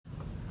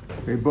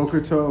Okay, Boker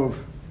Tov.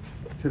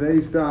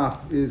 Today's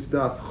daf is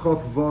daf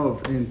Chof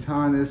Vav in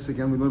Tanis.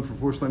 Again, we learned from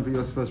Four Shlem for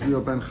Yosef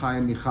Azriel Ben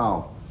Chaim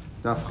Michal.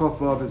 Daf Chof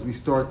Vav as we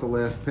start the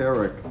last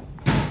parak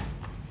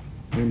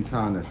in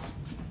Tanis.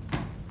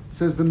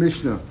 Says the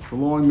Mishnah, the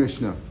long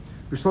Mishnah.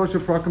 B'shlosha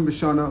prakim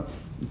b'shana,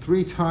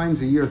 3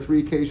 times a year, 3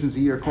 occasions a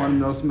year, kohanim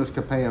nosim es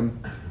kapayim,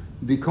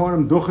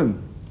 v'kohanim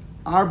duchen,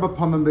 arba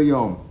pamim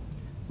b'yom.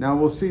 Now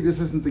we'll see this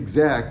isn't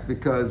exact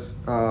because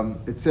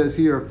it says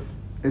here,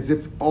 as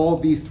if all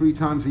these 3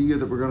 times a year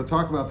that we're going to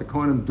talk about, the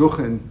kohanim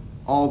duchen,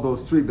 all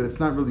those 3, but it's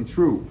not really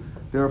true.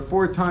 There are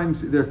 3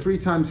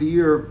 times a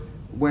year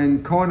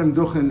when kohanim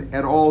duchen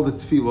at all the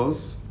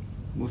tfilos.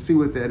 We'll see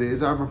what that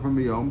is. Arba pamim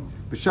b'yom.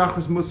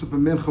 B'shachris musaf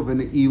b'mincha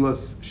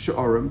v'ne'ilas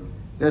sha'arim.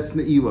 That's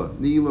Ne'ilah.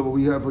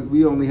 Ne'ilah,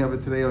 we only have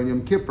it today on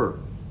Yom Kippur.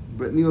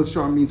 But Ne'ilah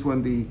Sha'arim means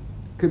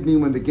could mean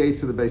when the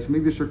gates of the Beis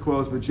Hamikdash are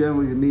closed, but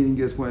generally the meaning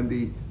is when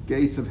the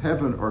gates of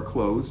heaven are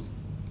closed.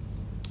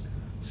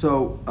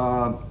 So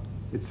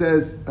it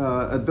says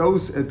at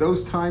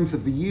those times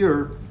of the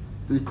year,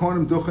 the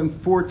Kohanim duchen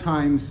 4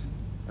 times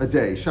a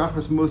day.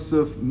 Shachris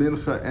Musaf,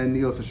 Mincha, and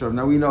Ne'ilas Sha'arim.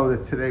 Now we know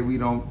that today we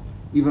don't,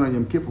 even on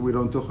Yom Kippur, we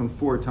don't duchen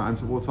 4 times,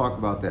 but we'll talk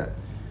about that.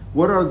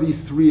 What are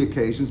these 3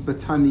 occasions?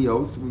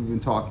 Batanios, we've been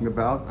talking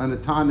about. On a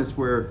tanis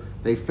where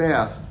they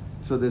fast.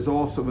 So there's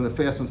also, when the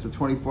fast one's a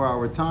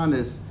 24-hour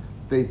tanis,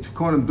 they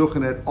kohanim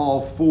duchen at all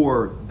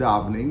 4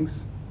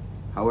 davenings.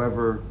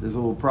 However, there's a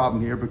little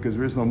problem here because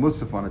there is no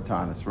musaf on a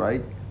tanis,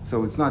 right?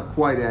 So it's not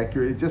quite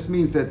accurate. It just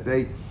means that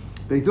they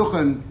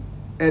duchen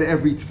at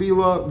every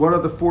tefillah. What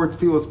are the 4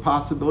 tefillahs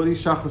possibilities?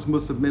 Shachris,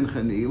 musaf, mincha,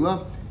 and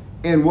ne'ilah.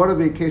 And what are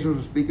the occasions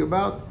we speak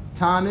about?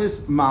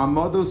 Tanis,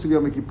 Ma'amados,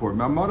 Yom Kippur.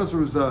 Ma'amados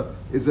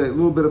is a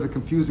little bit of a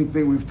confusing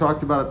thing. We've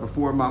talked about it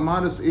before.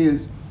 Ma'amados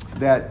is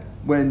that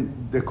when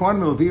the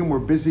Kohanim and Levim were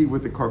busy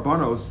with the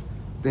Karbanos,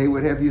 they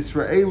would have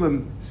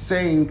Yisraelim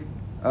saying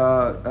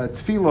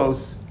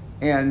tfilos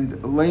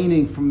and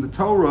laning from the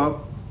Torah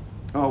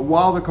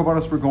while the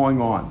Karbanos were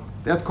going on.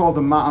 That's called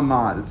the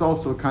Ma'amad. It's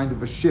also kind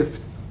of a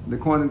shift. The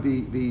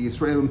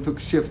Yisraelim took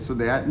shifts of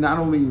that, not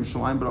only in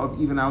Yerushalayim,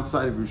 but even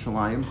outside of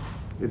Yerushalayim.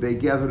 They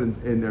gathered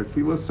in their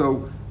tefillah.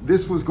 So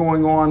this was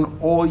going on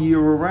all year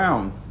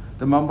around.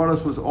 The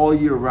Ma'amados was all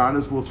year around,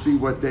 as we'll see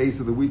what days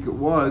of the week it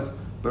was,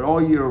 but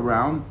all year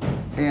around.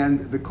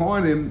 And the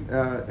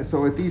Kohanim,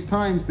 so at these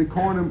times, the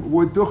Kohanim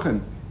would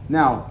duchen.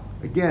 Now,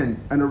 again,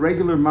 in a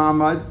regular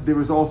Ma'amad, there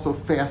was also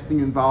fasting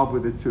involved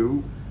with it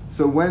too.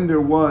 So when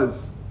there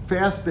was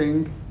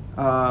fasting,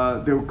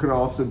 there could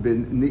also have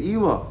been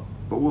Ne'ilah.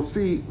 But we'll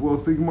see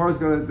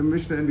the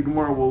Mishnah and the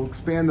Gemara will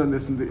expand on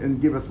this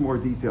and give us more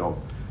details.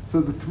 So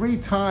the 3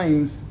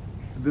 times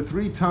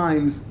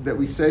that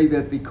we say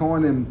that the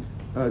Kohanim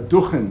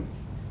duchen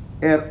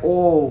at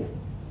all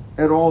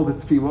the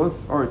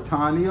tefillos are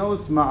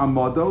tanios,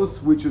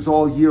 ma'amados, which is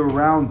all year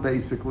round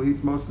basically.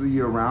 It's most of the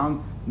year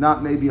round.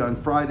 Not maybe on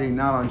Friday,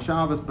 not on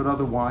Shabbos, but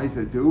otherwise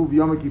they do.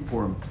 Yom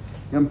Kippurim.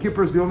 Yom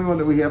Kippur is the only one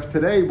that we have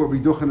today where we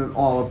duchen at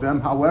all of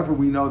them. However,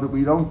 we know that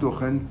we don't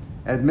duchen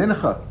at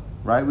Mincha,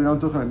 right? We don't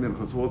duchen at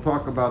Mincha, so we'll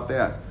talk about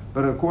that.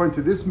 But according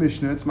to this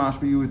Mishnah, it's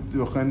mashma you would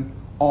duchen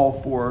all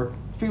 4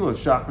 tefillos,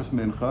 Shachris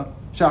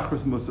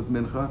Musaf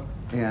Mincha,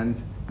 and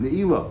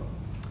Ne'ilah.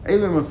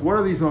 What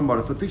are these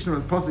Ma'amados? The fiction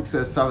of the Pasuk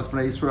says, Savas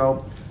B'nai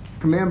Yisrael,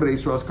 command B'nai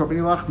Yisrael,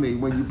 Karbani Lachmi,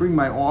 when you bring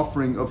my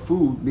offering of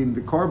food, meaning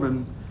the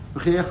carbon,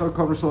 how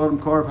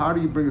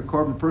do you bring a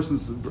carbon? Person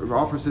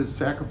offers his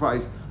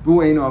sacrifice,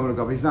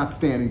 he's not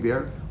standing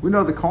there. We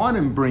know the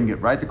Kohanim bring it,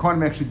 right? The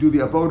Kohanim actually do the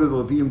avodah,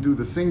 the Levim do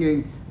the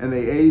singing, and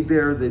they aid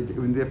there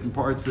in different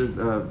parts of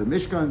the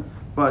Mishkan,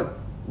 but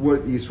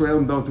what the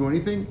Yisraelim don't do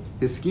anything.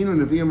 Hiskinu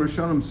Nevi'im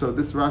Rishonim. So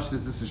this Rashi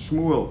says this is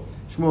Shmuel,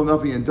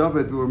 Navi, and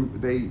David.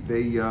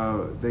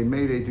 They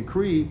made a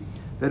decree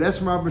that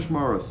Esmer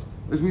B'Shmaros.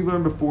 As we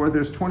learned before,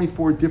 there's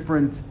 24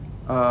 different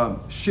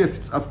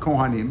shifts of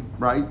Kohanim,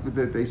 right?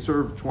 That they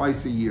serve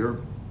twice a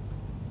year.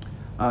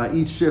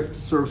 Each shift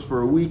serves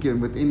for a week, and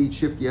within each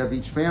shift you have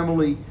each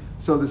family.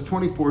 So there's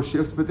 24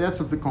 shifts, but that's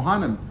of the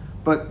Kohanim.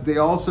 But they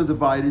also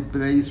divided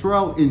Bnei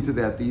Yisrael into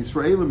that, the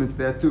Yisraelim into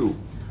that too.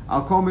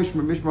 Al kol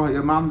mishmar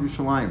hayamam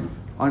Yerushalayim.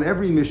 On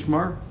every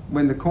mishmar,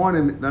 when the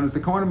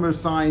Kohanim were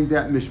assigned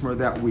that mishmar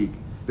that week,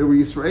 there were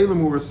Yisraelim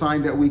who were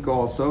assigned that week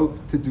also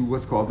to do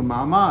what's called the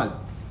Ma'amad.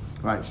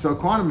 Right? So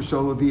Kohanim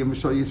Mishal Levim,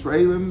 Mishal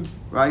Yisraelim,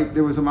 right?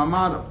 There was a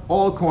Ma'amad,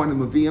 all Kohanim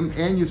Levim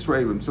and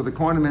Yisraelim. So the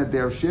Kohanim had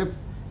their shift,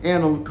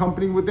 and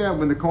accompanying with that,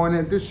 when the Kohen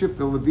had this shift,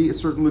 certain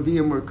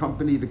Levim would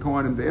accompany the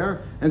Kohanim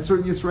there, and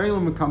certain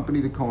Yisraelim would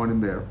accompany the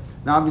Kohanim there.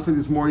 Now obviously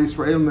there's more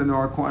Yisraelim than there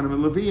are Kohanim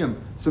and Levim,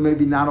 so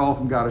maybe not all of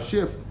them got a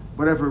shift.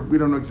 Whatever, we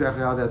don't know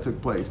exactly how that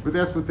took place, but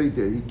that's what they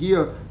did.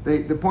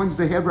 The point is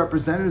they had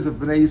representatives of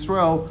Bnei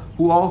Yisrael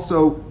who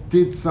also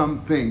did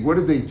something. What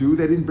did they do?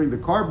 They didn't bring the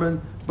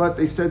carbon, but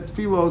they said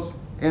tefillos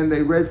and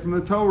they read from the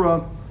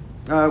Torah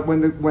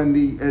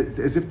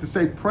as if to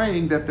say,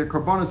 praying that the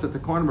karbanos that the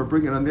Kohanim are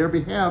bringing on their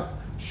behalf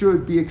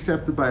should be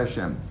accepted by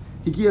Hashem.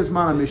 Higiyas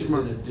Mana This is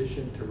Mishmar. in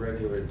addition to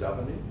regular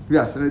davening?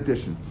 Yes, in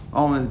addition.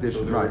 All in addition,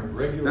 So there right. were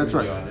regular That's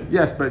right. minyanim.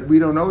 Yes, but we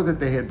don't know that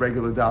they had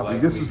regular davening.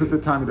 Like This we was at the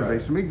do. time of the Right.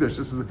 Beis Hamikdash.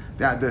 This is the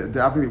davening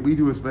that we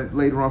do is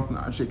later on from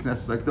the Anshe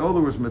Knesset. Like the older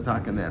was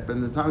Matak and that. But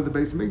in the time of the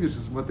Beis Hamikdash, this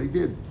is what they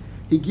did.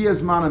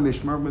 Higiyas Mana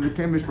Mishmar. When they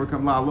came Mishmar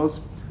Kam Lalos.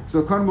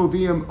 So Kohen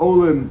Leviim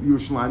Olim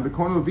Yerushalayim. The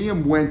Kohen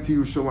Leviim went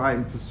to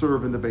Yerushalayim to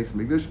serve in the Beis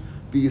Hamikdash.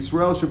 The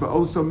Yisrael Sheba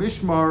Oso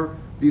Mishmar.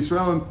 The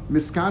Israelim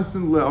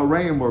miskansin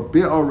le'oreim or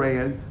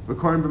be'oreim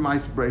v'korim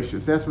b'mais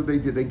brachos. That's what they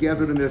did. They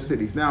gathered in their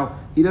cities. Now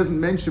he doesn't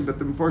mention, but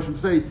the Mefarshim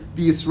say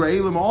the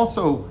Israelim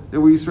also. There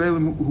were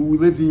Israelim who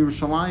lived in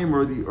Yerushalayim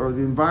or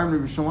the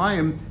environment of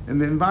Yerushalayim and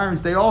the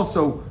environs. They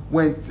also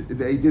went.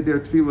 They did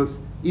their tefillas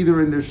either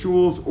in their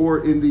shuls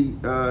or in the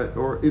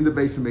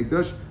Beis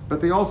Hamikdash.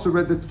 But they also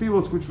read the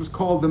tefillas, which was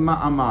called the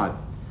Ma'amad.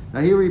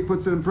 Now here he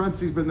puts it in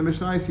parentheses, but in the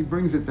Mishnah he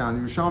brings it down.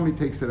 The Yerushalmi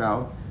takes it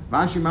out.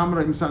 The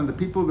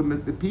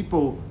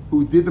people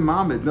who did the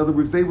Mamid, in other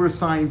words, they were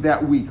assigned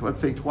that week.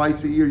 Let's say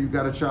twice a year, you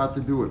got a shot to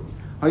do it.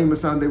 They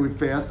would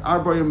fast.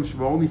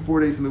 Only 4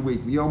 days in the week.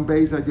 Yom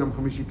Beis had Yom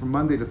Chamishi from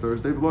Monday to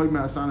Thursday.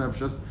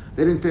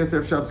 They didn't fast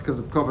their Shabbos because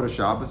of Kavod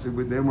Shabbos. You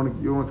don't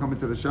want to come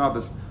into the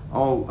Shabbos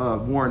all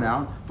worn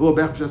out.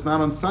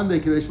 Not on Sunday.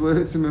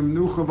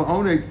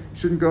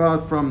 Shouldn't go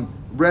out from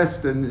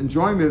rest and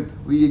enjoyment.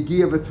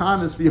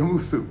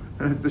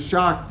 And it's the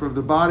shock from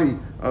the body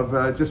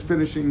of just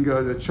finishing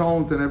the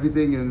chont and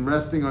everything and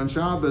resting on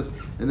Shabbos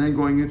and then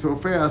going into a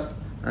fast.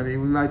 I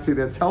mean, we might say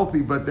that's healthy,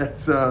 but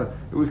that's it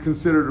was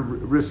considered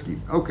risky.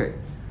 Okay,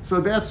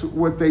 so that's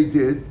what they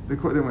did.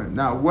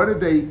 Now,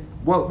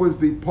 what was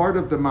the part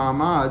of the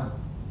Ma'amad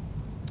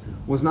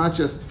was not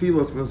just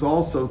tefillos, but was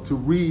also to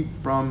read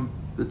from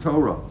the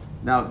Torah.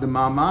 Now, the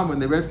Ma'amad, when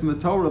they read from the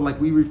Torah,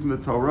 like we read from the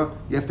Torah,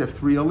 you have to have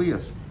 3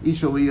 aliyahs. Each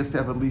aliyah has to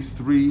have at least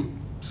 3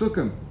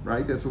 psukim,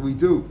 right? That's what we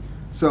do.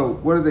 So,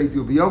 what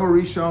do? B'yom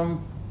Rishon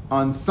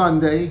on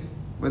Sunday,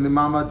 when the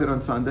Ma'amad did on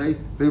Sunday,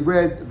 they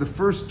read the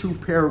first 2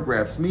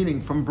 paragraphs,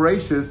 meaning from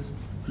Bereshis,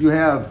 you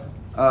have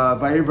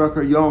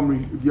Vayivrakar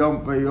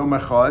Yom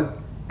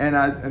Echad,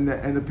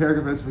 and the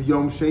paragraph is for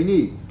Yom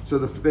Sheni. So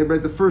they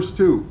read the first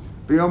 2,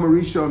 B'yom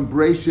Rishon,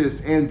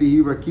 Bereshis, and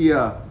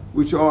V'hirakia,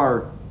 which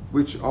are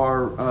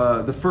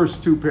the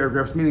first 2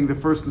 paragraphs, meaning the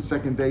first and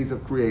second days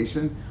of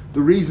creation.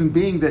 The reason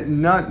being that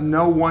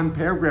no one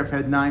paragraph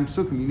had 9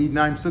 psukim. You need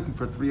 9 psukim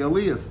for 3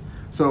 aliyahs.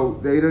 So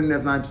they didn't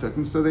have 9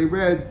 psukim, so they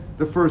read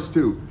the first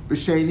 2.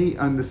 B'sheni,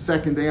 on the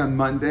second day, on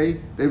Monday,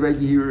 they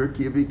read Yehir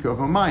Kivi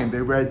Kovamayim.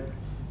 They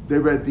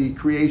read the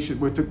creation,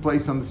 what took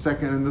place on the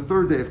second and the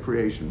third day of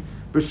creation.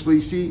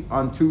 B'shlishi,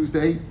 on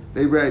Tuesday,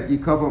 they read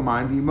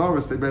Yikovamayim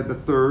V'Yimoros. They read the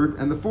third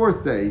and the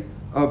fourth day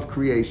of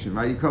creation,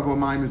 right?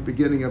 Yikovamayim is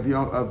beginning of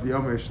Yom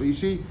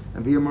Shlishi,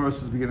 and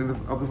V'Yimoros is beginning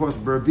of the fourth.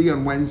 Bervi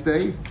on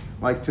Wednesday,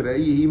 like today,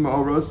 Yehi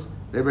Moros.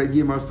 They read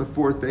Yimos the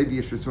 4th day,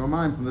 V'Yishritz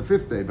Ramayim from the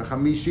 5th day.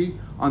 B'Chamishi,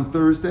 on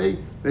Thursday,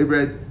 they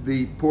read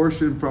the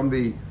portion from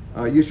the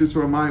Yishritz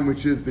Ramayim,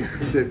 which is the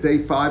day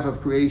 5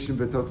 of creation,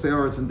 V'Totzei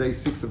Oretz, and day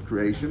 6 of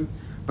creation.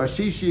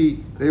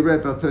 B'Shishi, they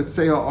read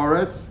V'Totzei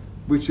Oretz,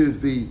 which is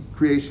the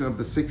creation of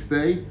the 6th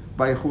day,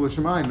 by Echul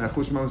Shemayim.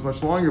 Echul Shemayim was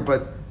much longer,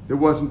 but there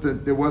wasn't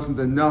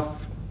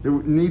enough.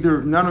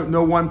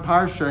 No one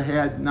parsha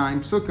had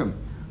 9 psukim.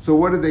 So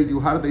what did they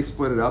do? How did they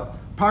split it up?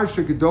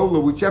 Parsha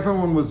Gedola, whichever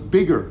one was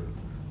bigger.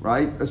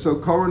 Right? So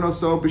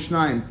Koronoso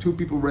B'Shnayim, 2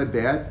 people read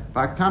that.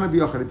 B'Aktana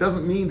B'Yochad. It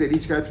doesn't mean that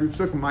each guy had 3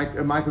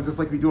 psukim. Michael, just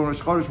like we do on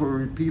Rosh Chodesh, where we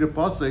repeat a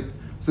pasuk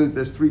so that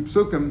there's 3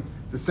 psukim.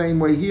 The same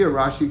way here,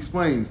 Rashi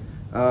explains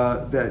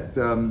that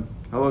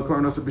Hello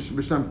Koronoso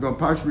B'Shnayim.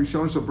 Parsha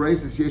Rishon Shel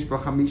Breisis Yesh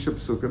B'Chamisha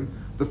psukim.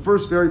 The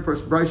first very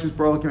first Brishis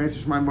Baruch Kamesh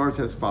Shemaim Baruch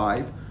has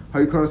 5.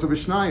 Koronoso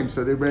B'Shnayim.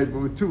 So they read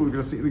with 2. We're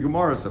going to see the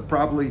Gemara. So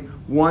probably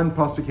 1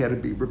 pasuk had to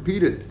be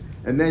repeated,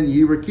 and then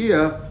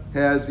Yirakia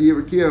has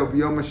Yirakia of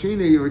Yom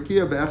Hashini,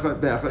 Yirakia Be'echad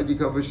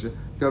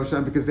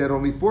Yikav, because they had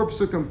only 4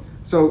 psukim.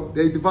 So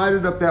they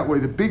divided up that way.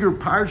 The bigger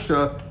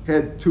parsha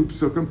had 2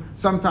 psukim.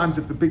 Sometimes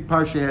if the big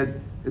parsha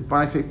had,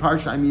 when I say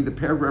parsha, I mean the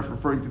paragraph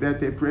referring to that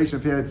day of creation,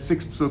 if it had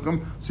 6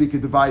 psukim, so you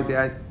could divide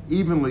that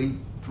evenly,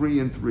 3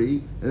 and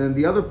 3. And then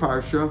the other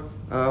parsha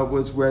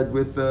was read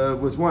with,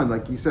 was 1.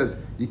 Like he says,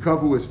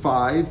 Yikavu is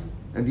 5,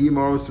 and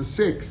V'Yimoros is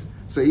 6.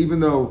 So even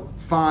though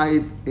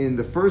 5 in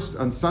the first,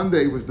 on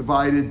Sunday, was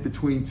divided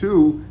between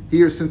 2,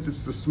 here, since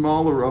it's the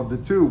smaller of the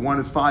 2, 1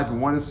 is 5 and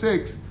 1 is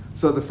 6,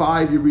 so the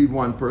 5 you read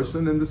 1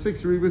 person, and the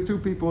 6 you read with 2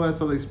 people. That's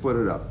how they split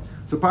it up.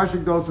 So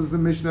Parsha Gdol says the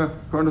Mishnah,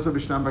 Kornos of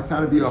Mishnah,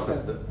 Baktana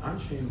B'Yochad. The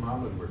Anshe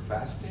Mamad were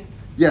fasting?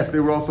 Yes,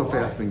 they were also Why?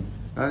 fasting.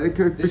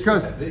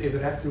 Because if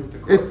it had to do with the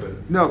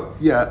korban. No,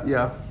 yeah.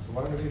 So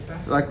why were they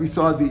fasting? Like we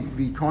saw the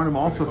Kohanim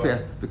also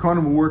fast. The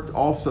Kohanim worked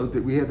also,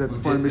 that we had that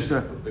before in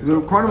Mishnah. The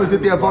Kohanim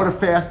did the Avodah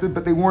fasted,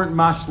 but they weren't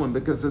mashlim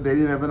because they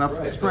didn't have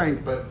enough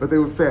strength, but they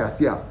would fast,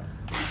 yeah.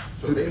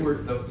 So they were,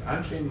 the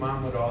Anshe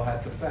Mamad all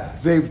had to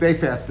fast. They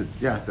fasted,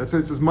 yeah. That's what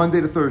it says, Monday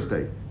to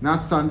Thursday.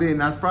 Not Sunday and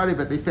not Friday,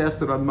 but they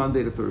fasted on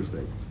Monday to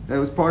Thursday. That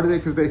was part of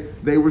it because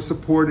they were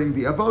supporting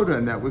the avoda,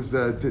 and that was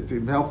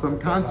to help them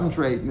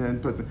concentrate.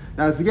 And then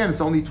now, again, it's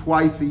only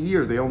twice a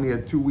year. They only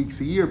had 2 weeks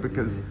a year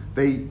because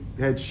they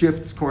had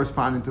shifts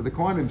corresponding to the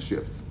Kohanim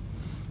shifts.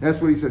 That's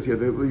what he says here.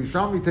 The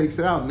Yerushalmi takes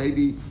it out.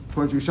 Maybe,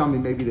 according to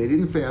Yerushalmi, maybe they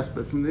didn't fast,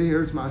 but from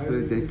here it's much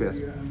that they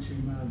fast.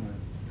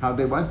 How'd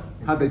they what?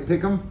 How'd they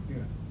pick them?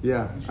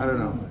 Yeah, I don't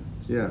know.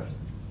 Yeah.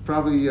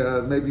 Probably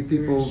maybe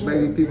people try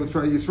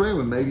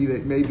Yisraelim.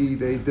 Maybe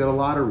they did a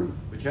lottery.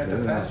 But you had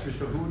to fast for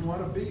sure. Who would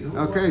want to be?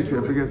 Okay,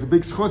 so because it's a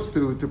big schutz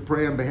to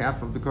pray on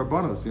behalf of the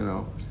Karbanos,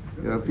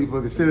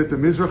 people they sit at the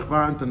Mizrach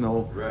Vant and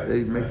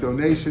they make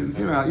donations.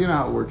 You know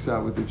how it works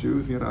out with the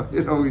Jews.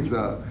 It always.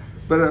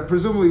 But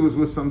presumably it was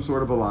with some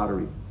sort of a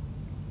lottery.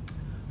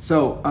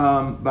 So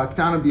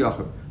Baktana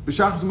B'Yachim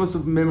B'Shachas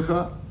Musaf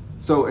Mincha.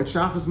 So at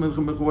Shachas Mincha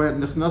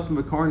Nichnasim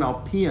V'Karn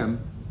Al PM.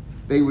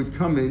 They would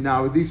come in.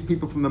 Now, these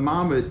people from the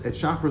Mamad at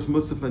Shachris,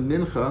 Musaf, and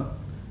Mincha,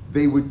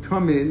 they would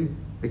come in.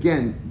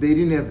 Again, they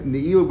didn't have,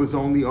 Ne'ilah was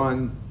only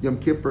on Yom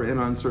Kippur and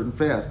on certain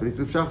fasts. But it's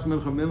Shachris,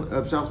 Musaf,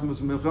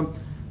 Mincha.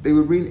 They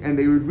would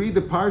read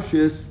the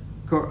Parshas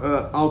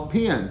Al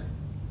Pian,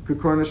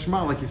 Kakorna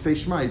Shema, like you say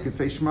Shema. You could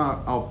say Shema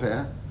Al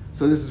Peh.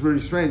 So this is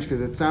really strange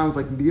because it sounds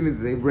like in the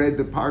beginning they read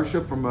the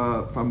Parsha from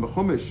a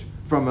Chumash,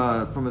 from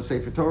a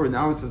Sefer Torah.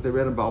 Now it says they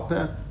read in Baal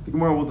Peh. The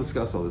Gemara will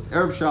discuss all this.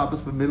 Erev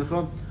Shabbos, but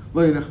Mincha.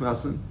 They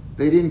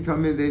didn't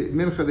come in.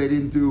 Mincha, they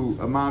didn't do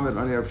a mamet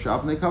on Erev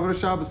Shabbos. And they covered a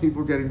Shabbos.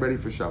 People were getting ready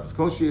for Shabbos.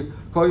 Kol yom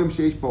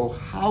sheish bo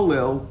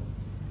Hallel,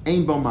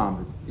 ein bo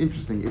mamet.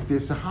 Interesting. If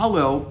there's a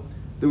Hallel,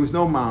 there was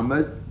no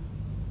mamet.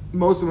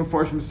 Most of the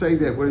Mepharshim say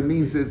that what it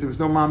means is there was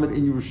no mamet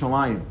in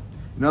Yerushalayim.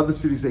 In other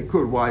cities they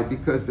could. Why?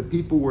 Because the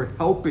people were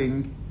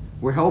helping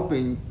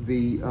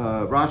the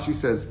Rashi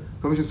says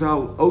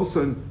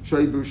Osan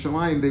Shoy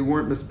Yerushalayim. They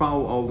weren't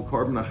mispal all the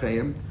Karban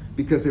Achayim,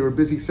 because they were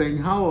busy saying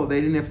Hallel.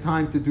 They didn't have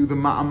time to do the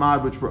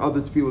Ma'amad, which were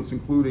other tefillos,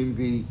 including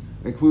the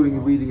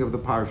reading of the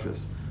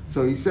Parshas.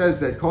 So he says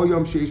that Kol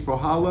Yom Sheish Bo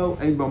Hallel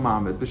Ein Bo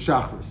Ma'amad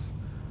B'Shachris,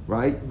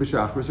 right?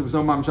 B'Shachris. There was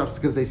no Ma'amad Shachris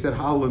because they said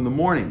Hallel in the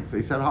morning. If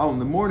they said Hallel in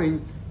the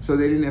morning, so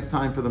they didn't have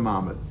time for the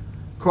Ma'amad.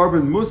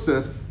 Korban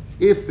Musaf,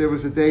 if there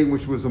was a day in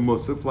which was a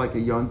Musaf, like a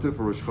Yontif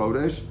or Rosh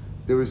Chodesh,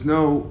 there was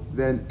no,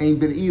 then Ein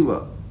Ben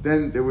Ila.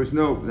 Then there was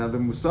no, now the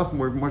Musafim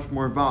were much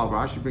more involved.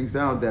 Rashi brings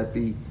down that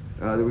there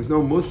was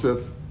no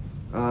Musaf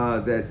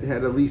that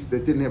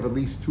didn't have at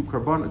least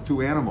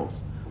two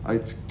animals.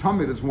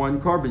 Tamid is one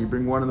carbon. You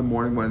bring one in the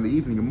morning, one in the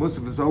evening. A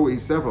musaf is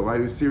always several, right?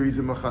 There's a series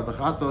of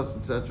machadachatos,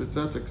 etc.,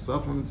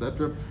 ksafim,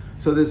 etc.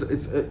 So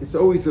it's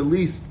always at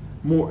least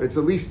more. It's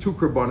at least two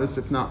karbanis,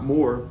 if not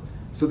more.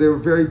 So they were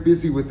very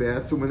busy with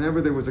that. So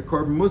whenever there was a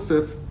carbon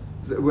musaf,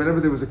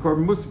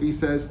 he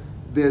says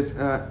there's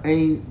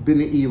ein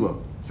b'ne'ilah.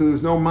 So there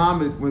was no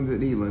mamid when the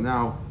ne'ilah.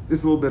 Now this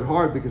is a little bit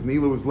hard because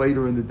ne'ilah was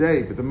later in the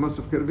day, but the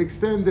musaf could have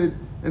extended,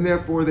 and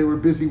therefore they were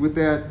busy with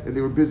that, and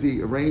they were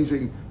busy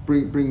arranging.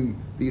 Bring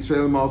the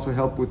Israelim also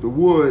help with the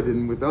wood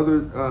and with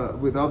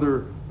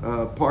other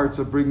parts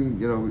of bringing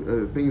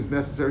things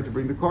necessary to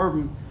bring the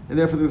carbon, and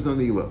therefore there was no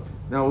ne'ilah.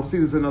 Now we'll see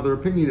there's another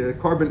opinion.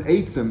 Carbon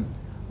eitzim,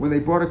 when they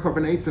brought a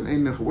carbon eitzim,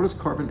 ein mincha. What is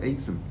carbon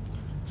eitzim?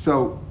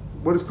 So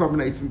what is carbon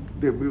eitzim?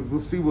 We'll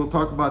see. We'll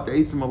talk about the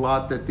eitzim a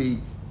lot.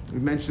 We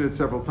mentioned it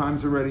several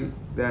times already.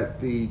 That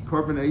the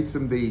carbon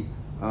eitzim,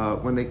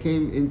 when they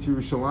came into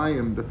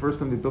Yerushalayim, the first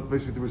time they built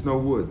basically there was no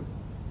wood.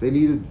 They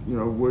needed,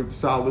 wood,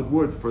 solid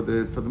wood for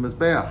the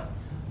mizbeach.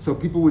 So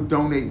people would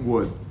donate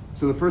wood.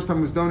 So the first time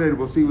it was donated,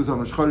 we'll see, it was on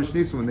Rosh Chodesh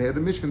Nisan when they had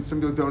the Mishkan.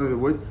 Somebody donated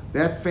wood.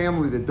 That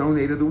family that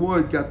donated the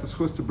wood got the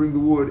schus to bring the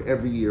wood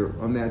every year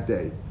on that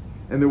day.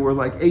 And there were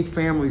like 8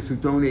 families who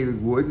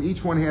donated wood, and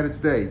each one had its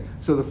day.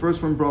 So the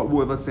first one brought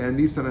wood, let's say on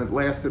Nisan, it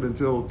lasted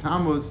until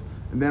Tammuz,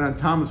 and then on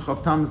Tammuz,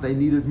 Chav Tammuz, they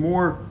needed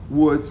more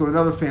wood, so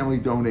another family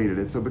donated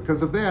it. So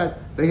because of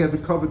that, they had the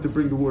covet to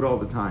bring the wood all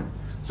the time.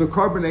 So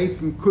carbon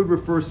eitzim could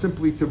refer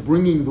simply to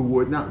bringing the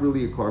wood, not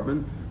really a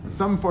carbon. And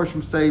some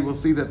Farshim say, we'll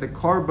see that the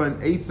carbon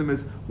eitzim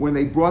is when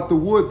they brought the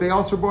wood, they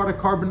also brought a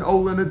carbon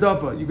ola and a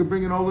dava. You could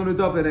bring an ola and a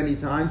dava at any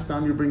time.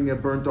 Stam, you're bringing a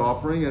burnt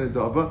offering and a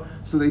dava.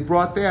 So they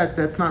brought that.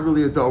 That's not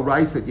really a dal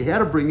rice that you had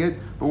to bring it,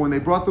 but when they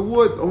brought the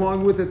wood,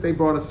 along with it, they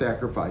brought a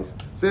sacrifice.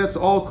 So that's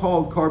all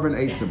called carbon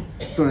eitzim.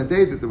 So on a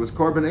day that there was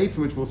carbon eitzim,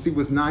 which we'll see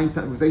was 9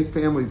 times, it was 8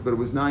 families, but it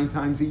was 9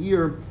 times a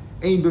year,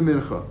 ein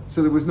b'mincha.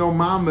 So there was no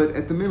mamad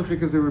at the mincha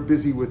because they were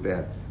busy with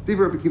that.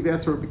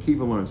 That's how Rabbi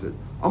Kiva learns it.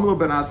 Amlo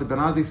ben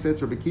Azai said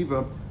to Rabbi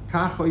Kiva,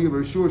 Kacha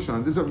Rabbi Shua.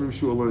 This is how Rabbi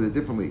Shua learned it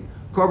differently.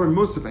 Carbon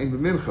musaf ein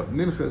b'mincha.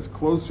 Mincha is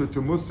closer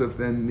to musaf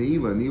than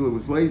ne'ilah. Ne'ilah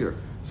was later.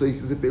 So he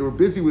says if they were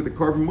busy with the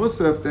carbon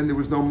musaf, then there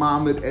was no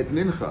mamad at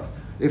mincha.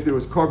 If there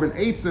was carbon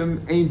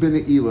eitzim, ein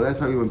b'ne'ilah. That's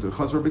how he learns it.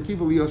 Chaz Rabbi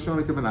Kiva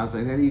li'ashonik ben Azai.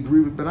 And then he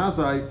agreed with Ben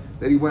Azai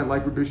that he went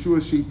like Rabbi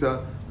Shua's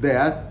shita,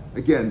 that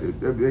again,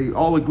 they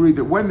all agreed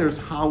that when there's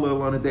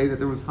Hallel on a day that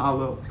there was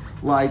Hallel,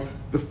 like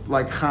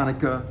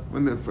Hanukkah,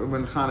 when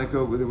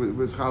Hanukkah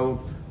was Hallel.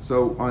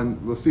 So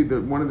we'll see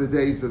that one of the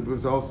days that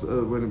was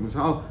also when it's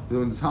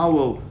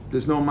Hallel,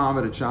 there's no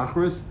Mamad at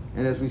Shachris,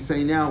 and as we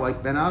say now,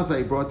 like Ben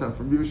Azai brought down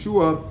from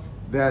Yeshua,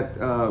 that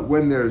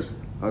when there's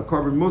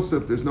Korban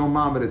Musaf, there's no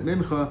Mamad at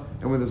Mincha,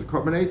 and when there's a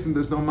Korban Eitzim,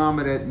 there's no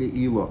Mamad at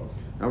Ne'ilah.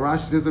 Now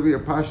Rashi says over here,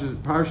 Parsha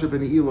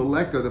ben Ne'ilah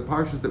Leka, the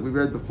Parshas that we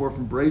read before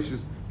from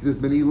Bereshis, he says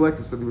ben Ne'ilah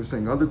Leka, so they were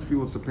saying other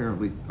tefillos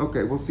apparently.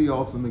 Okay, we'll see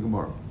also in the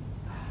Gemara.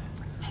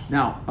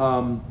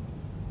 Now,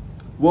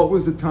 what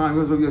was the time?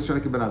 Zman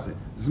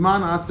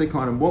Atzei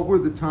Kohanim. What were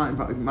the time?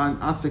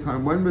 Atzei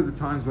Kohanim. When were the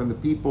times when the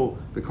people,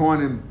 the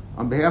Kohanim,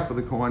 on behalf of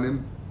the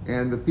Kohanim,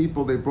 and the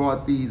people, they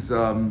brought these, they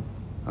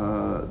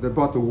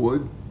brought the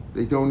wood,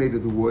 they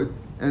donated the wood,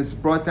 and it's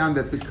brought down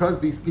that because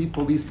these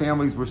people, these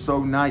families were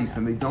so nice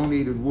and they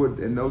donated wood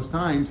in those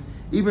times,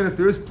 even if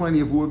there is plenty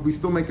of wood, we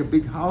still make a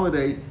big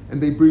holiday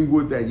and they bring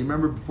wood there. You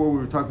remember before we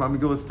were talking about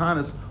Megillas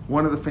Tanis,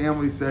 one of the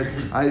families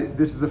said,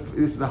 this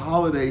is a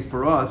holiday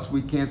for us,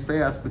 we can't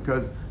fast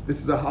because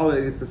this is a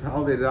holiday, it's a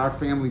holiday that our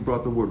family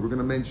brought the wood. We're going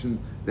to mention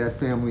that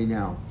family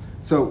now.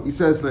 So he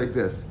says like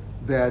this,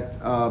 that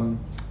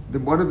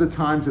one of the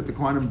times that the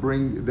Kohanim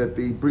bring,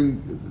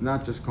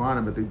 not just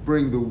Kohanim, but they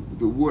bring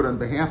the wood on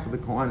behalf of the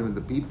Kohanim and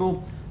the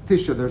people.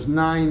 Tisha, there's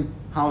 9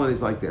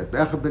 holidays like that.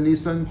 Be'echa ben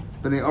Nisan,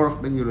 B'nai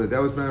Aruch ben Yehuda.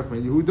 That was B'nai Aruch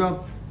ben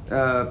Yehuda.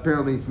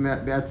 Apparently from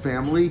that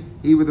family,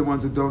 he were the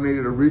ones who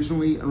donated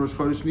originally on Rosh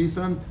Chodesh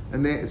Nisan,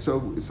 and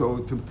so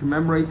to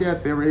commemorate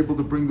that, they were able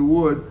to bring the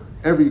wood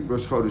every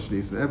Rosh Chodesh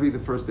Nisan, the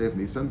first day of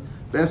Nisan.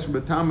 Be'esher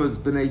b'Tammuz,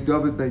 B'nai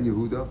David ben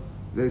Yehuda.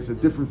 There's a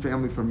different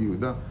family from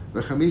Yehuda.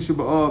 V'chamisha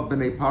b'Av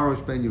b'nei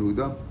Parosh ben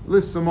Yehuda.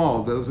 Lists them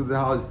all. Those are the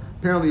holidays.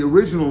 Apparently,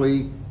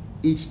 originally,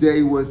 each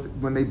day was,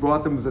 when they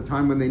brought them, was a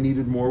time when they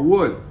needed more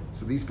wood.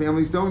 So these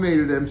families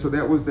donated them, so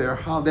that was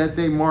that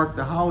day marked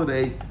the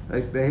holiday.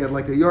 They had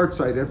like a yard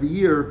site every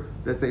year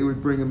that they would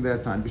bring them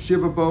that time.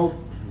 B'Shiva Bo,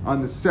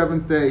 on the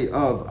 7th day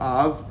of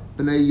Av,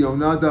 b'nei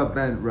Yonada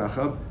ben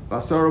Rechab,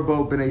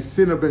 Basarabo b'nei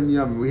Sina ben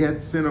Yam. We had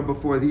Sina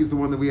before. He's the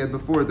one that we had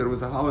before, that it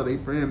was a holiday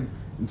for him.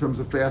 In terms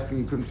of fasting,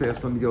 he couldn't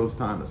fast on the Megillas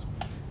Tanis.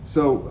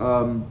 So,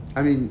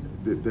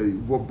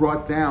 what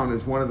brought down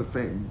is one of the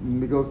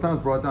Megillas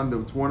Tanis brought down that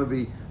it's one of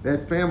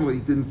that family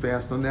didn't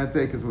fast on that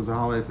day because it was a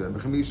holiday for them.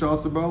 B'chamish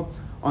also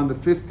on the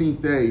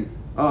 15th day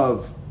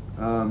of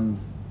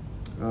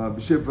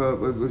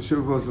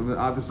B'Shiva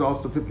Av, this is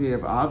also 15th day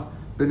of Av,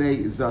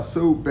 B'nei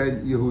Zasu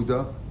ben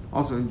Yehuda,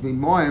 also in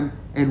Moem,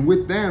 and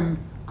with them,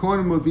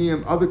 Kohanim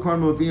Leviim, other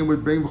Kohanim Leviim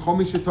would bring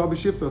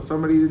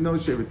somebody didn't know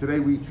Shevet. Today,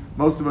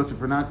 most of us, if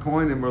we're not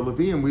Kohanim or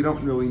Leviim, we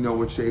don't really know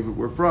what Shevet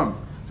we're from.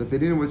 So if they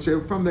didn't know what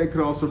Shevet from, they could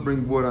also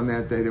bring wood on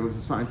that day. There was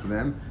a sign for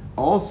them.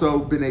 Also,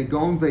 B'nei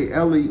Gon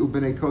ve'Eli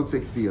u'B'nei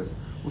Kotzek Tzias.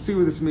 We'll see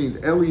what this means.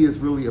 Eli is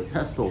really a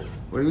pestle.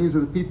 What it means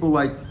is the people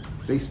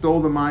they stole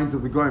the minds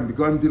of the Goyim. The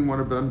Goyim didn't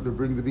want them to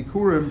bring the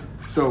Bikurim,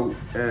 so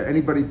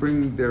anybody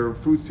bringing their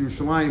fruits to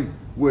Yerushalayim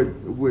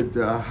would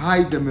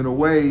hide them in a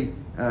way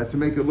to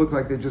make it look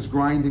like they're just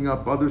grinding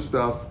up other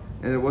stuff,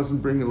 and it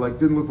wasn't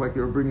didn't look like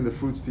they were bringing the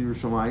fruits to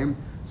Yerushalayim.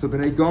 So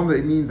B'nai Gom,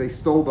 it means they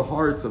stole the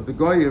hearts of the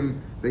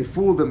Goyim. They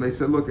fooled them. They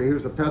said, "Look,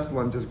 here's a pestle.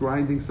 I'm just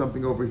grinding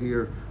something over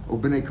here." Or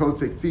B'nai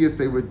Kotzek Tzias,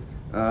 they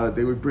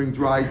would bring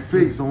dried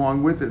figs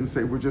along with it and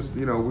say, "We're just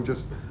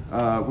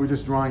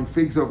drying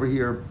figs over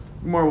here."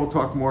 More, we'll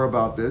talk more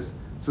about this.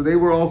 So they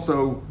were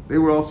also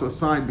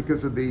assigned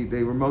because of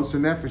they were Moser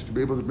Nefesh to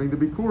be able to bring the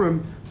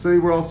Bikurim. So they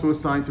were also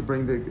assigned to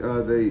bring they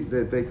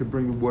could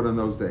bring the wood on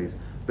those days.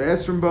 The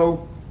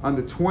Esrembo on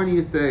the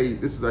 20th day.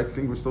 This is, I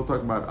think we're still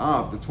talking about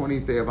Av. The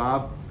 20th day of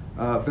Av.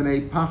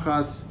 Bnei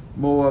Pachas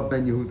Moab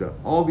ben Yehuda.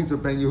 All these are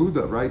ben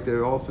Yehuda, right?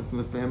 They're also from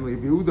the family of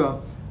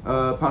Yehuda.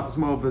 Pachas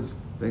Moab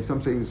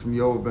some say he was from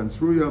Yoav ben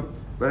Sruya,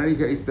 but in any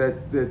case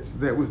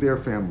that was their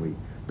family.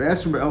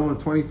 Be'esrim be'el on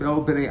the 20th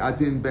El bnei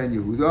Adin ben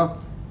Yehuda.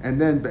 And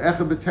then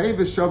Be'echa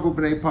b'Tevis shavu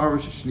b'nei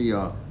Parash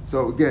Shniya.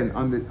 So again,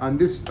 on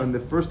the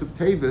first of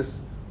Tevis,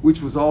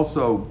 which was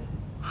also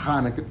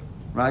Chanukah,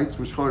 right? So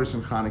Rosh Chodesh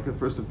and Chanukah,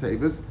 first of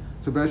Tevis.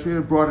 So Ben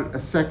Shmina brought it a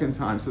second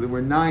time. So there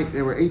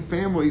were 8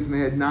 families, and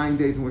they had 9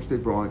 days in which they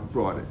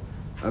brought it.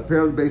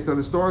 Apparently, based on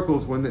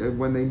historicals, when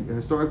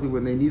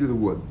they needed the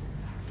wood.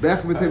 How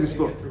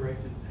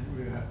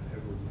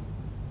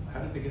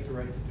did they get the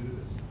right to do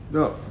this?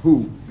 No,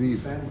 who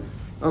These families.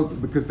 Oh,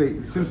 because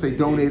since they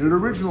donated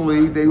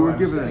originally, they were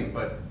given it.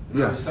 But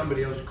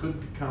somebody else could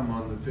come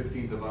on the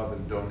 15th of Av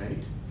and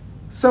donate.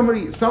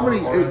 Somebody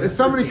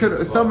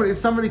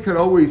could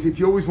always, if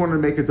you always wanted to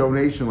make a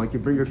donation, like you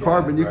bring a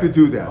carbon, you could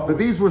do that. Always. But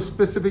these were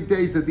specific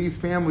days that these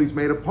families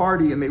made a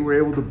party and they were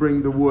able to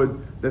bring the wood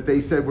that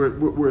they said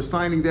we're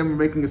assigning them, we're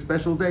making a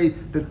special day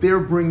that they're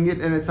bringing it,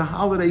 and it's a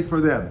holiday for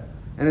them.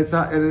 And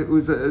it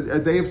was a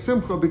day of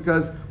simcha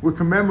because we're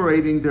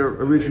commemorating their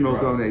original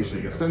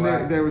donation. So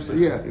they were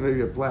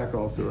maybe a plaque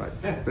also, right?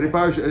 But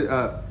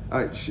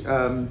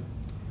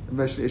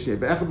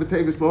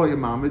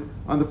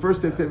on the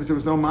first day of Tevis there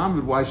was no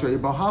Mamid. Why show you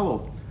about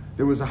halal?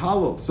 There was a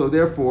halal, so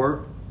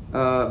therefore,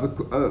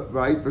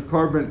 right? The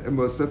carbon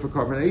musaf for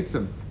carbon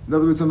eitzim. In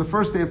other words, on the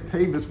first day of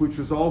Tevis, which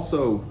was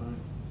also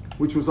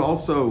Rosh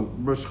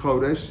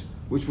Chodesh,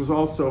 which was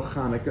also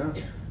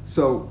Chanukah.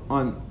 So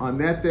on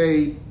that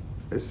day.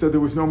 So there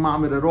was no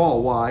Mamid at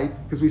all. Why?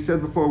 Because we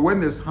said before, when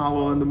there's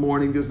halal in the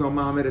morning, there's no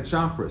Mamid at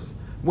Shachris.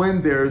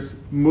 When there's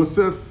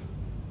Musaf,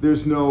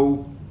 there's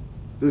no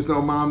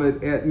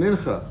Mamid at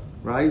Mincha,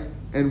 right?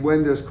 And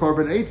when there's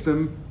Korban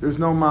Eitzim, there's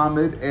no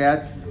Mamid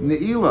at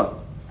Ne'ilah,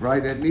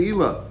 right? At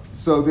Ne'ilah.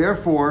 So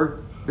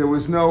therefore, there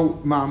was no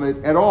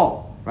Mamid at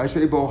all, right?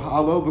 Sheibo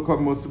Halo,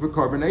 V'Korban Musaf,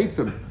 V'Korban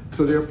Eitzim.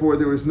 So therefore,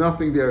 there was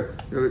nothing there.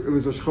 It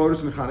was Rosh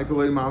Chodesh and Chanukah,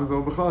 Lo Mamid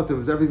V'O B'Chalot. There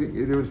was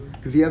everything. There was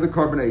because he had the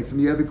Korban Eitzim,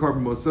 he had the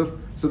Korban Musaf.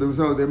 So there was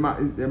no.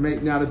 There may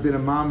not have been a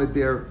Mamid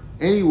there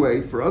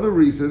anyway for other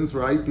reasons,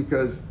 right?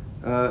 Because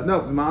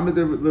no, the Mamid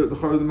there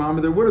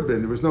would have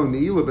been. There was no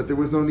Ne'ilah, but there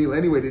was no Ne'ilah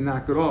anyway. They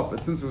knocked it off.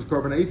 But since it was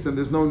Korban Eitzim,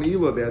 there's no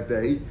Ne'ilah that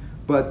day.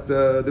 But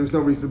there was no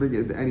reason to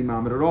bring any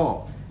Mamid at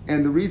all.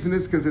 And the reason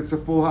is because it's a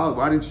full holiday.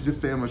 Why didn't you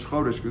just say on Rosh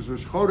Chodesh? Because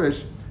Rosh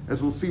Chodesh, as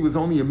we'll see, was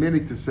only a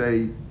minute to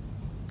say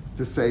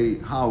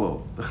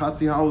Hallel. The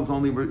Chatzi Hallel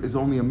is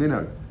only a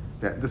minute.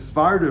 That the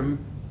Sfardim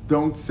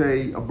don't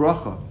say a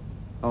bracha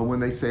when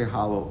they say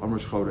Hallel on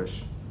Rosh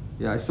Chodesh.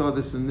 Yeah, I saw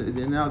this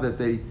now that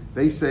they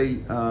say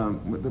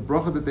the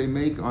bracha that they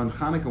make on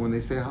Hanukkah when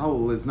they say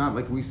Hallel is not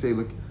like we say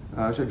Likros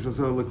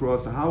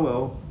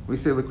Hallel. We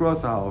say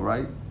Likros Hallel,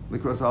 right?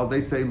 Likros Hallel.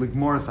 They say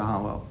Likmoras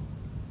Hallel.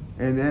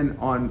 And then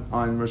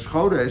on Rosh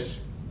Chodesh,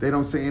 they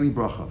don't say any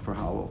bracha for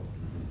Hallel,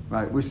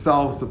 right? Which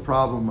solves the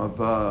problem of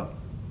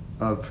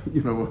Yom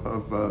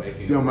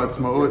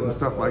Ha'atzmaut and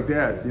stuff like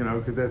that,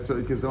 because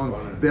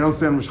they don't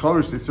say on Rosh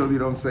Chodesh. They certainly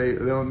they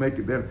don't make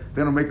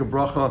a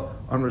bracha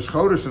on Rosh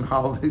Chodesh and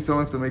Hallel. They still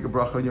have to make a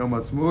bracha on Yom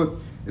Ha'atzmaut.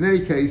 In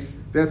any case,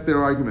 that's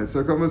their argument.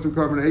 So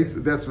Korban Eitz,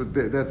 that's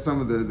some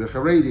of the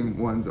Haredim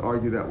ones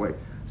argue that way.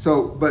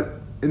 So,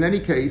 but in any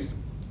case,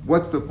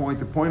 what's the point?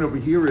 The point over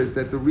here is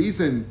that the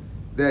reason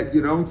that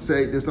you don't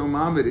say there's no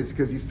Mamid is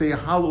because you say a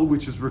Hallel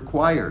which is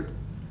required.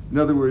 In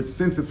other words,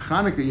 since it's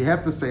Hanukkah, you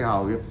have to say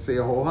Hallel. You have to say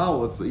a whole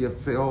Hallel. You have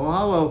to say a whole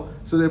Hallel.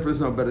 So therefore,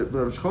 there's no. But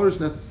Rosh Chodesh,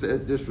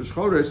 just Rosh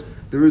Chodesh,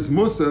 there is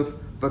Musaf,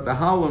 but the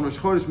Hallel on Rosh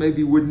Chodesh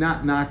maybe would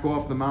not knock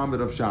off the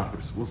Mamid of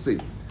Shacharis. We'll see.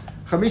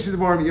 Chamisha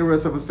Devarim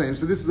Iras of saying.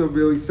 So this is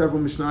really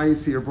several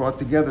Mishnayos here brought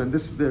together, and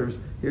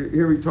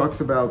here he talks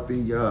about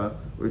we're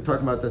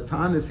talking about the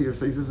Tanis here.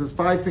 So he says there's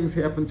 5 things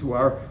happened to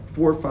our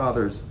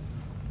forefathers,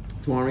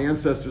 to our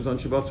ancestors on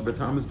Shavuos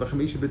B'Tammuz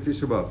B'Chamisha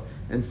B'Tisha B'Av,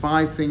 and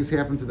 5 things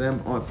happened to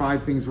them.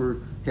 5 things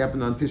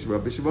happened on Tisha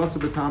B'Av. B'Shavuos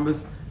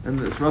B'Tammuz and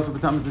the Shavuos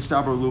B'Tammuz the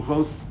Shtabar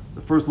Luchos.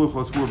 The first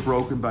Luchos were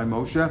broken by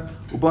Moshe.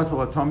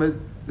 Ubatal Tamid,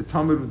 the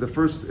Tamid, the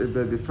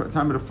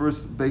Tamid of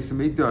first Beis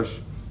Hamikdash.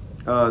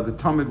 The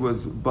Tamid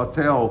was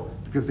Batel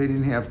because they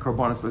didn't have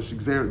Karbanos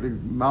L'Shigzer. The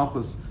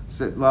Malchus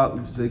said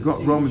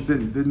Romans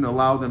didn't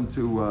allow them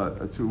to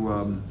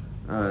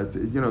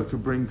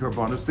bring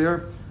Karbanos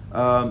there.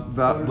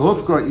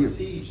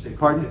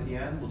 Pardon?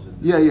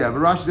 Yeah, but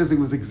Rashi says it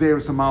was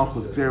Xeris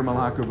Malchus, Xeris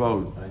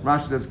Malhakavod.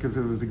 Rashi says because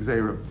it was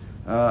Xeris.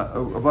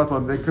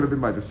 They could have been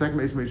by the second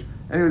Beis Hamikdash.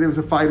 Anyway, there was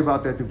a fight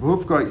about that. The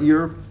Hufka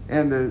Ir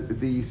and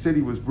the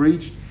city was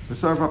breached. The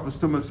Sarva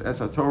Pastumas as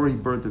Torah, he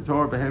burnt the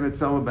Torah. Behemet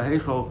Selam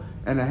Behechel,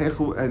 and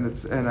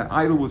an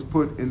idol was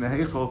put in the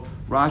Hechel.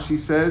 Rashi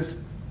says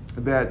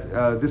that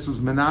this was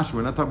Menashe.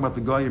 We're not talking about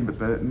the Goyim, but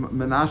the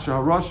Menashe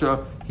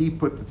HaRasha, he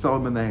put the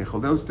Tzelem in the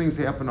Hechel. Those things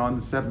happen on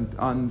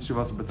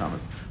Shavuos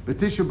B'Tammuz. But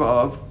Tisha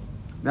B'Av,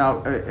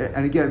 now,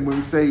 and again, when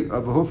we say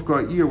of a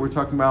Hufka Ir, we're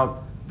talking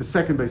about the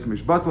second Beis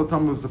Hamikdash. Batal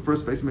Tamid was the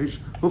first Beis Hamikdash.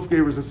 Hufka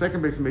Ir was the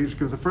second Beis Hamikdash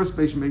because the first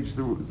Beis Hamikdash,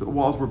 the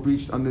walls were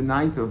breached on the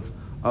 9th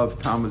of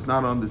Tammuz,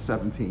 not on the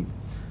 17th.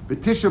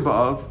 But Tisha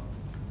B'Av,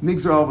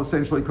 Nigzar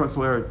essentially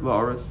Konsular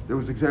La'aretz. There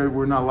was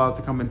we're not allowed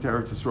to come into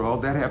Eretz Yisrael.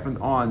 That happened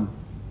on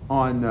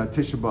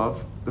Tisha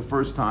B'Av, the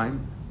first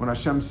time, when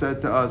Hashem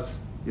said to us,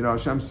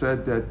 Hashem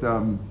said that,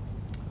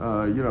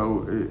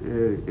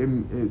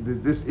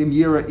 this Im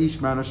Yira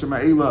Ishman Hashem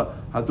Ha'ela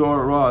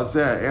Hador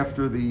Ra'azeh,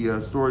 after the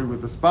story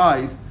with the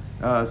spies,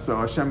 so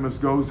Hashem was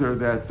gozer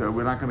that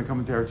we're not going to come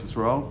into Eretz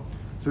Yisrael.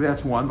 So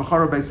that's one.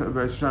 So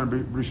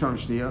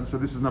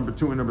this is number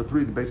 2 and number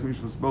 3. The Beis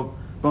Hamikdash was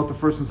both the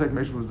first and second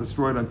Beis Hamikdash was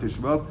destroyed on Tisha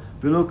B'Av.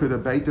 Vinukah, the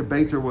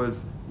Beiter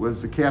was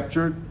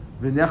captured.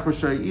 V'nechra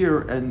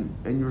Sha'ir and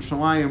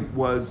Yerushalayim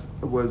was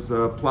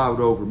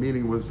plowed over,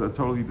 meaning was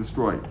totally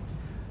destroyed.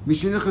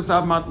 Mishinichas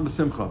Av Matan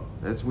B'Simcha.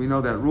 As we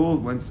know that rule.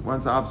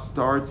 Once Av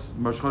starts,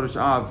 Rosh Chodesh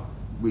Av,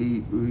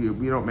 we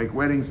don't make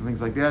weddings and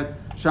things like that.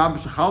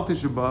 Shabbos Shechal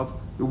Tisha B'Av,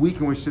 the week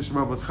in which Tisha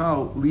B'Av was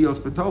Chal, Lios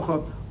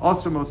B'Tocha,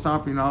 also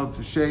Melsampri allowed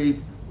to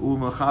shave,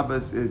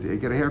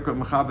 get a haircut,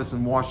 Mechabas,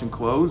 and wash and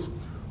clothes.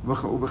 On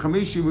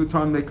Thursday,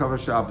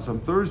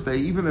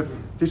 even if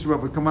Tisha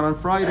B'Av would come out on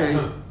Friday,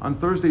 on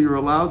Thursday you're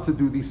allowed to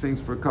do these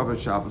things for Kavod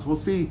Shabbos. We'll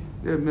see.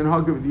 The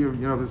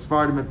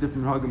Sephardim have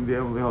different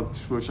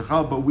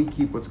Hagim, but we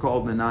keep what's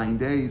called the 9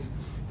 days.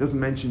 It doesn't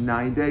mention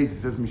 9 days.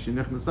 It says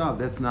Mishinich Nasav.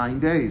 That's 9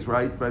 days,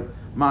 right? But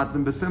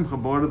Matan B'Simcha,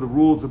 what are the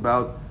rules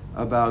about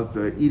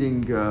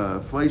eating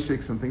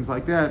fleishiks and things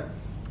like that?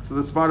 So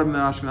the Sephardim and the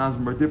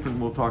Ashkenazim are different.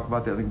 We'll talk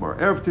about that more.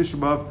 Erev Tisha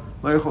B'Av,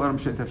 Lo Yechol Adam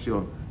Shen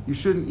Tefshilin. You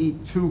shouldn't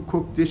eat 2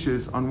 cooked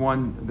dishes on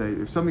one day.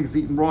 If something's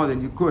eaten raw, then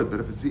you could. But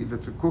if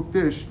it's a cooked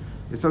dish,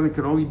 if something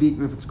can only be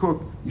eaten if it's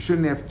cooked, you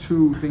shouldn't have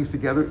 2 things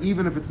together,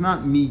 even if it's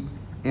not meat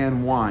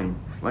and wine.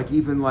 like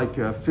even like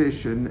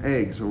fish and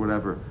eggs or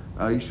whatever.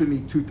 You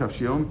shouldn't eat 2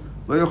 tafshilin.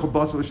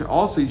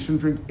 Also, you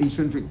shouldn't drink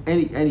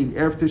any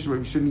erev Tisha B'av.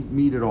 You shouldn't eat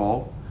meat at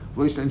all.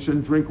 And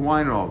shouldn't drink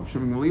wine at all.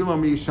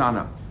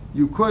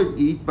 You could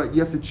eat, but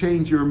you have to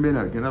change your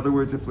minhag. In other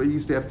words, if they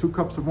used to have 2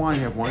 cups of wine,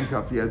 have 1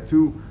 cup. If you had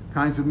 2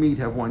 kinds of meat,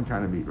 have 1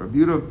 kind of meat. Rabbi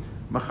Yehuda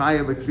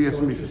Machaya B'Kfiyas. It's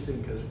so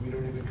interesting because we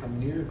don't even come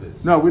near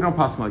this. No, we don't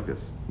pass them like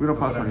this. We don't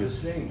pass them I'm like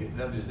just this. saying,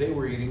 that is, they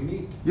were eating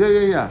meat.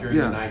 Yeah. During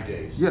the 9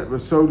 days. Yeah,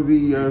 but so do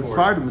the Before.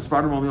 Sephardim. The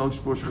Sephardim only hold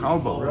Shvuah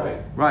Shechalbo.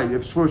 Right. Right.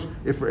 If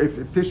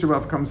Tisha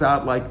B'av comes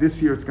out like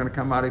this year, it's going to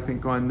come out, I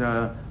think, on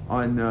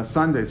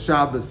Sunday. It's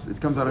Shabbos.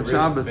 It comes out on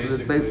Shabbos. So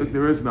there's basically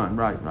there is none.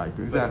 Right.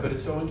 Exactly. But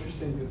it's so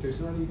interesting that there's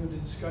not even a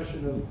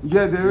discussion of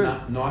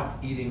not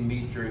eating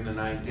meat during the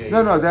 9 days.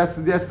 No, that's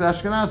the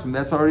Ashkenazim.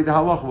 That's already the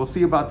halacha. We'll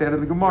see about that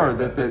in the Gemara.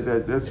 That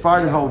the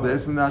Sephardim hold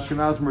this, and the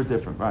Ashkenazim are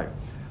different. Right.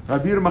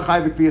 Rabbi Yehuda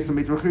Machai B'Kfiyas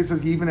HaMeitz. Rachi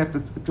says you even have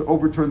to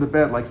overturn the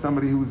bed, like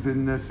somebody who's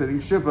in sitting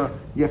shiva.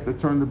 You have to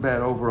turn the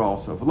bed over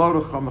also.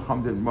 V'lo Chacham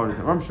Chacham didn't motor.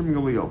 Ram Shimon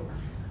Gamliel.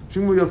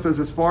 Shimon Gamliel says,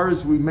 as far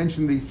as we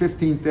mentioned the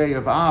 15th day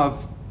of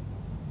Av,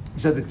 he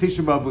said the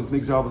Tisha B'av was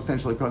Nigzar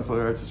essentially Consul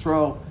Eretz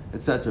Yisrael,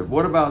 etc.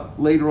 What about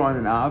later on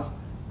in Av?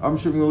 Ram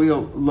Shimon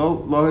Gamliel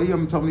Lo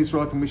Hayom Tom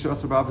Yisrael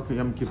Kamishas Rav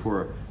Kiyam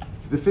Kippur.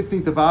 The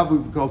 15th of Av we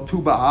call Tu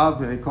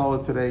B'Av, and they call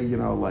it today,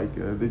 like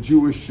the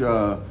Jewish.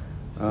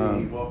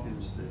 Sadie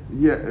Hawkins Day.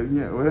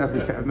 Yeah, whatever.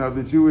 Yeah. No,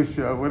 the Jewish.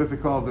 What is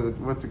it called?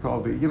 What's it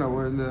called?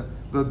 we're in the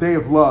day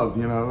of love.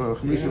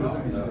 Chamisha was.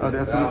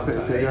 That's what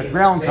it says.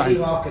 Valentine's.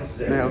 Sadie Hawkins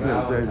Day.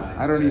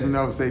 I don't even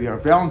know if Sadie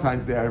Hawkins.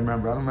 Valentine's Day. I don't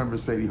remember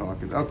Sadie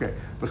Hawkins. Okay.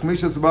 But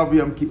Chamisha Sabav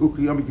Yom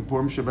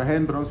Kippurim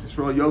Shebahen B'nos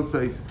Yisrael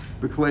Yotzeis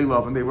B'Klei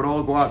Love, and they would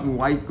all go out in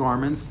white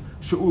garments.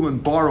 She'ul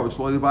and borrow.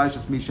 Shlo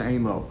Yivayishas Misha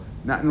Ein Lo.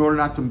 Not in order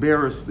not to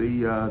embarrass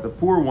the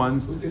poor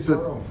ones.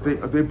 So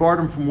they borrowed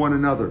them from one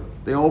another.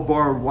 They all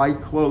borrowed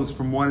white clothes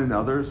from one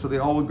another, so they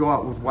all would go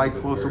out with white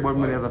clothes. So one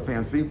would have a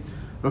fancy.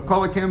 But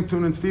kolakem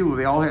tun and tefillah,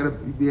 they all had to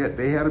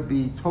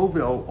be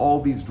tovel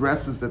all these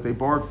dresses that they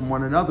borrowed from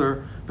one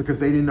another because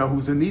they didn't know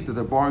who's in need.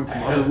 They're borrowing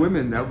from other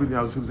women. Everybody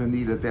knows who's in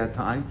need at that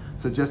time.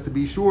 So just to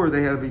be sure,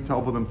 they had to be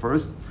tovel them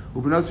first.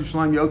 Ubenos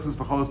Yishalayim yotzes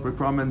v'cholos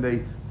b'kram, and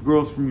the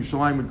girls from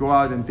Yishalayim would go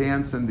out and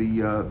dance in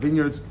the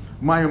vineyards.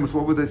 Mayamos,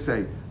 what would they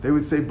say? They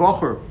would say,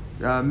 Bocher,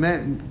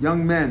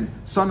 young men,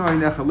 Sanoi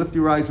Necha, lift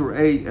your eyes or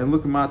eight and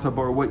look at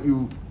Matabar, what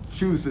you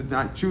choose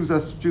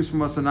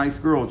from us a nice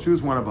girl,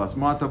 choose one of us.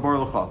 Matabar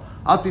Lecha.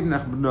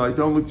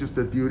 Don't look just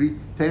at beauty.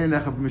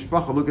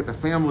 Look at the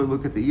family,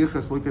 look at the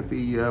yichas, look at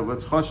the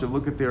what's chashav,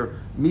 look at their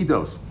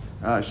midos.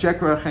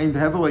 Sheker achein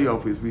hevel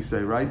yofi, as we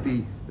say, right?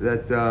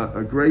 That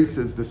grace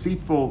is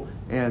deceitful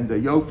and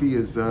yofi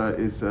is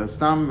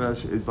stam,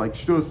 is like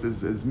shtus,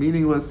 is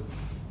meaningless.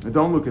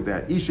 Don't look at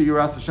that. Isha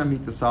yiras Hashem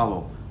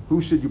hitasalo.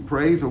 Who should you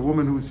praise? A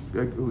woman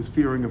who's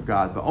fearing of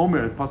God. The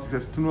Omer, the pasuk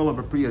says, Tunula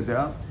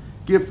b'priyadeh.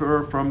 Give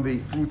her from the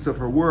fruits of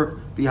her work.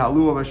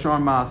 V'halu of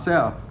Ashar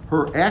Maaseh.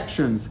 Her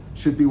actions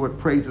should be what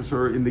praises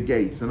her in the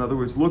gates. In other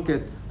words, look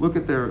at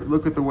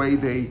the way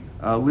they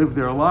live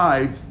their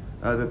lives.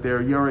 That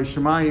they're Yarei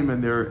Shemayim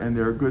and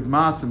they're good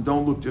masim.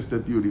 Don't look just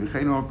at beauty.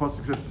 V'cheinu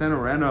pasuk says,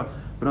 Senorena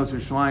b'nos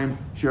Yerushalayim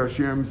shir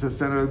shirim. Says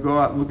Senorena, go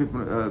out and look at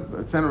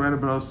Senorena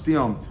b'nos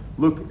Sion.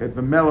 Look at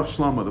the Melech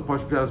Shlomo. The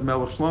Pasuk has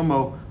Melech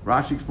Shlomo.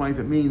 Rashi explains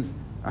it means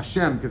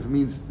Hashem, because it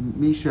means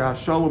Misha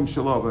Hashalom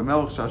Shalom. A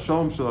Melech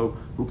Hashalom Shalom,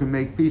 who can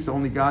make peace.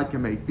 Only God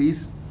can make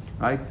peace.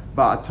 Right?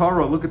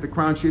 Ba'atara, look at the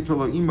crown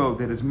Shitro Imo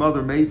that his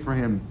mother made for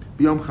him.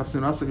 B'yom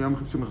Chasunasa, Yom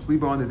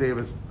Chasliba, on the day of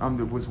his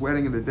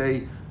wedding, and the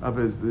day of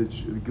the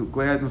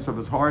gladness of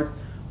his heart.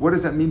 What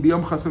does that mean?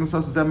 B'yom Chasunasa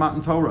is that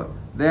Matan Torah.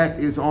 That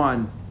is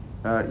on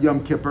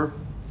Yom Kippur,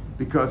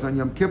 because on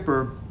Yom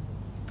Kippur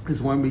is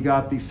when we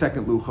got the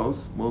second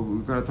luchos. Well,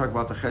 we're going to talk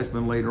about the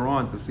cheshbon later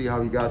on to see how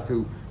he got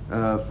to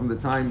from the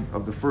time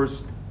of the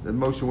first that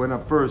Moshe went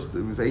up first.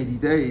 It was 80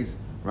 days,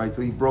 right?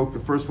 So he broke the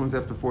first ones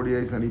after 40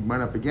 days, and he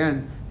went up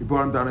again. He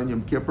brought him down on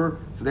Yom Kippur.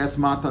 So that's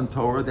Matan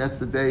Torah. That's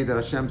the day that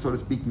Hashem, so to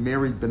speak,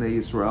 married Bnei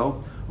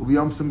Yisrael.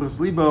 Ubiyom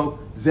Simchas Libo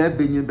Zeb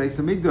Binyan Beis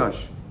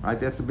Hamikdash. Right?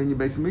 That's the Binyan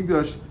Beis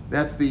Hamikdash.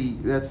 That's the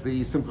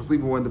Simchas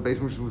Libo when the Beis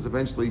Hamikdash was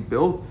eventually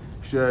built.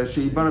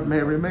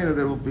 That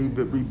will be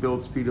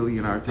rebuilt speedily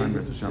in our time.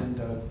 It's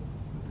mashma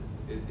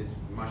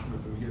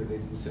from here. They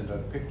didn't send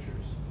out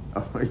pictures.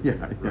 Oh, yeah.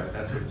 Right,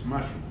 that's what it's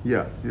mashma.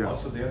 Yeah.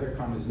 Also, the other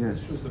comment is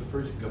this was the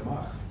first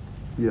gemach.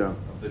 Yeah.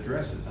 Of the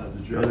dresses.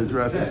 The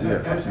dresses.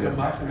 Yeah. First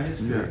gemach in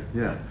history.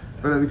 Yeah.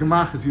 But the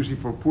gemach is usually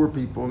for poor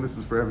people, and this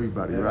is for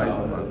everybody, right?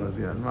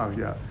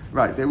 Yeah.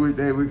 Right. They would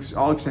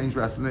all exchange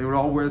dresses, and they would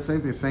all wear the same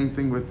thing. Same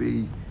thing with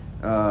the.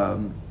 I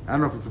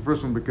don't know if it's the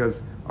first one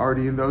because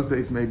already in those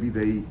days maybe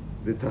the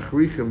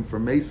tachrichim for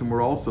Mason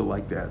were also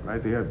like that,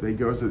 right? They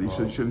go so that you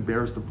shouldn't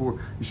embarrass the poor.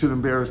 You shouldn't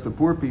embarrass the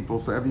poor people.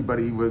 So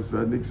everybody was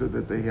nixed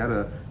that they had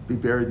to be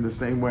buried in the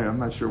same way. I'm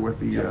not sure what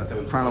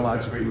the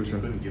chronologically was. You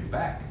couldn't give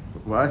back.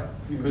 What?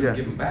 You couldn't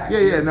give them back.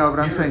 Yeah. No, but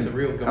I'm Here saying it's a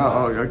real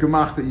a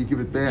gemach that you give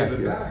it back. You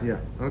give it back.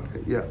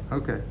 Yeah.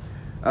 Okay.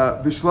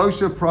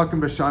 Vishlosha prakim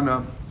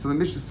b'shana. So the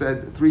Mishnah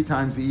said 3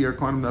 times a year,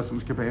 Kohanim Nasim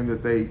Miskapayim,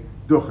 that they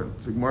duchen.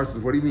 So Gemara says,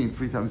 what do you mean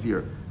 3 times a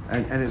year?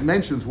 And it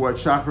mentions what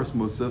Shachris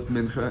Musaf,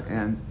 Mincha,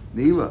 and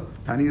Neila.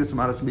 Tanidas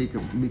Amadas Mika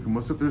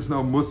Musaf. There's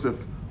no Musaf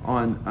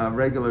on a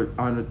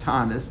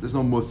Tanis. There's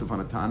no Musaf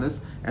on a Tanis.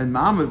 And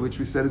Mamad, which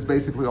we said is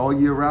basically all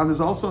year round, there's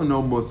also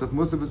no Musaf.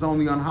 Musaf is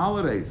only on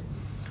holidays.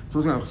 So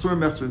it's going to Chsur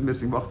Messer is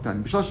missing.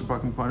 B'shlosh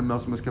prakim Kohanim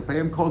Nasim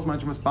Miskapayim Kol Zman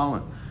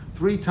Shemaspalan.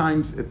 3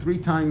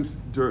 times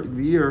during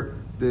the year,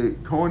 the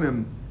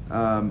Kohanim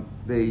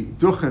they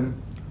duchen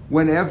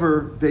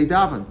whenever they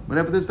daven.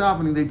 Whenever there's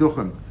davening, they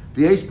duchen.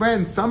 The Eish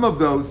Ben, some of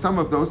those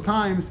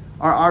times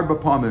are Arba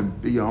Pamim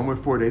b'yom, or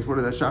 4 days. What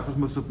are that? Shachris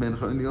Musaf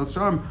Mincha and Nil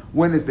Sharm.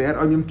 When is that?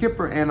 On Yom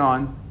Kippur and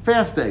on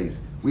fast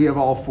days. We have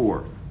all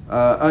 4.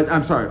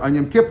 On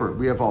Yom Kippur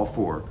we have all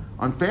 4.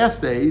 On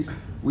fast days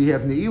we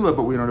have Ne'ilah,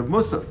 but we don't have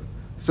Musaf.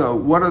 So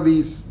what are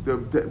these?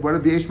 What are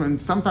the Eish Ben?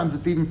 Sometimes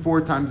it's even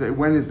 4 times.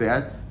 When is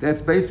that?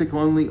 That's basically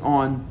only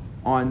on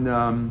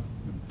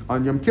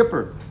Yom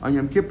Kippur. On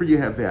Yom Kippur you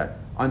have that.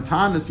 On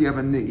Tanis you have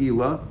a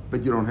Ne'ilah,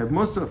 but you don't have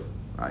Musaf,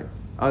 right?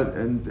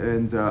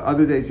 And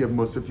other days you have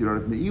Musaf, you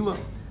don't have Ne'ilah.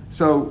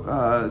 So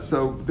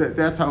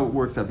that's how it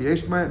works out.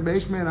 It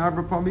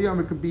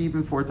could be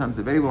even 4 times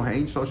a day. What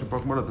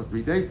are the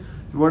 3 days?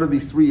 What are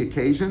these 3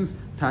 occasions?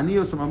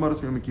 Tanios and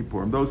Mamados Yom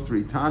Kippurim. Those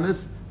 3: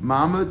 Tanis,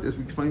 Mamad, as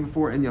we explained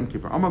before, and Yom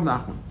Kippur. Amam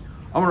Nachman.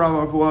 Amar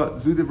Rav Avua,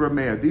 Zudiv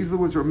Rameir. These are the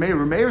words of Rameir.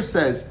 Rameir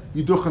says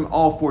you duchen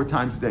all 4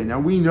 times a day.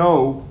 Now we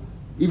know,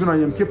 even on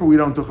Yom Kippur, we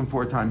don't duchen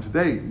 4 times a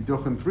day. We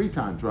duchen 3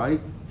 times,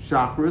 right?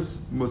 Shachris,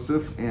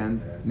 Musaf,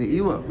 and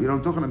Ne'ilah. We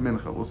don't duchen at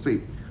Mincha. We'll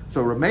see.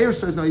 So Rameir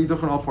says, no, you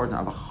duchen all 4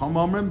 times.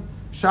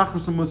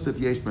 Shachris and Musaf,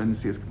 yesh ben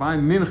Nesiyas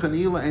Kamayim. Mincha,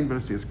 Ne'ilah, ain't ben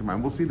Nesiyas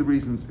Kamayim. We'll see the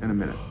reasons in a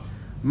minute.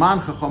 Man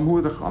Chacham, who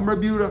are the Chacham?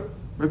 Rabbi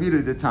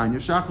Yehuda the Tanya.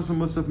 Shachris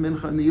and Musaf,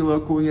 Mincha,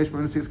 Ne'ilah, Kul, yesh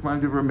ben Nesiyas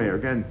Kamayim, to Rameir.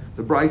 Again,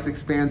 the Bryce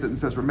expands it and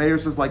says, Rameir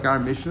says, like our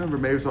Mishnah,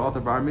 Rameir is the author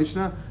of our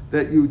Mishnah,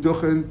 that you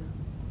duchen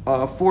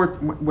 4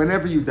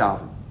 whenever you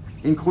daven,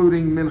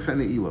 including Mincha,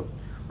 Ne'ilah.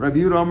 Rabbi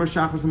Yehuda Omer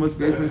Shachris and Musaf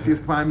yesh ben Nesiyas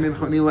Kamayim,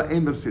 Mincha, Ne'ilah,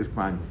 ain't ben Nesiyas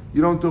Kamayim.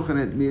 You don't duchen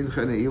at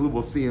Mincha, Ne'ilah.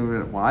 We'll see in a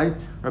minute why.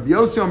 Rabbi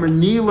Yossi Omer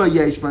Ne'ilah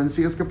yesh ben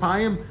Nesiyas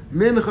Kamayim,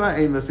 Mincha,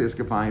 ain't ben Nesiyas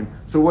Kamayim.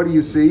 So what do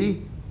you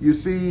see? You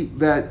see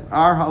that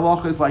our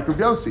halacha is like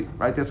Rabbi Yossi,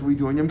 right? That's what we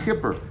do in Yom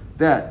Kippur.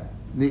 That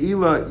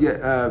Ne'ilah yesh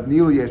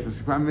ben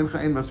Nesiyas Kamayim, Mincha,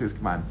 ain't ben Nesiyas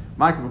Kamayim.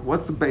 Michael,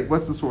 what's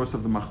the source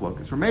of the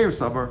machlokas? Rameir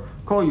Savar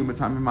Kol Yom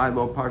Matam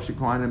Ma'ilo Parsha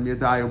Kohanim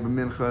Yadayo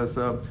b'Mincha.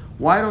 So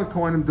why don't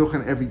Kohanim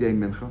duchen every day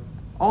Mincha?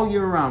 All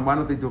year round, why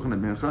don't they duchen at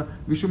Mincha?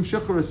 Mishum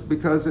Shichrus,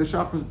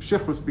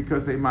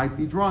 because they might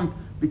be drunk,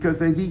 because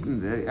they've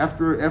eaten.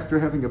 After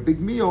having a big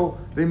meal,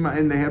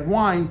 and they had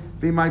wine,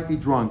 they might be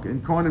drunk.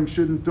 And Kohanim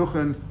shouldn't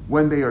duchen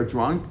when they are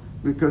drunk,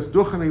 because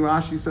duchening,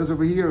 Rashi says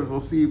over here, we'll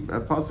see a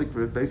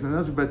pasuk based on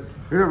another, but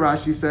here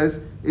Rashi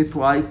says it's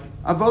like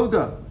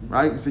avoda,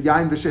 right? So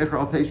yain v'shecher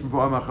al teish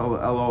v'amachal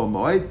elo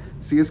moed.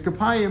 Siyas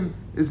kapayim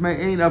is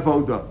me'ein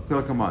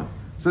avoda. Come on.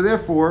 So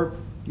therefore,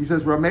 he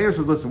says, Rameir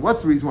says, listen,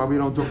 what's the reason why we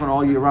don't duchen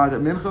all year round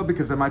at Mincha?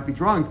 Because they might be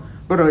drunk.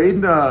 But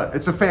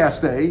it's a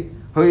fast day.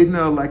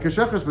 Like a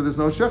shechus, but there's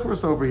no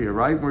shechus over here,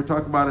 right? We're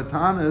talking about a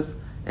tanis,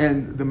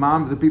 and the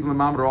people in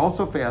the Mamad are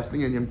also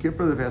fasting, and Yom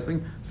Kippur they're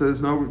fasting, so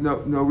there's no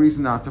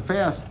reason not to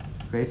fast.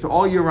 Okay, so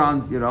all year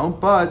round,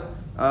 but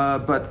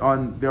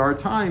there are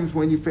times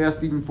when you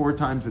fast even 4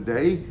 times a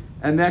day,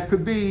 and that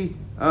could be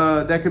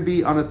on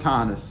a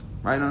tanis.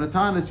 Right, on a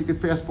Tanis you could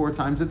fast 4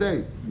 times a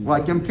day,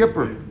 like Yom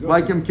Kippur,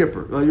 because Yom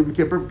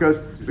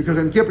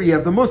Kippur you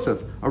have the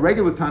Musaf. A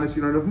regular Tanis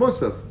you don't have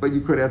Musaf, but you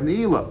could have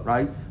Ne'ilah,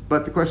 right?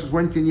 But the question is,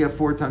 when can you have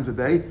 4 times a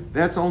day?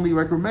 That's only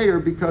like Rameir,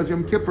 because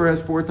Yom Kippur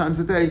has 4 times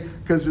a day,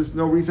 because there's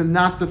no reason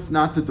not to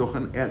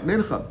duchen at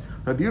Mincha.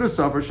 Rabbi Yehuda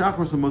Savar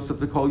Shachris and Musaf,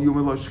 they call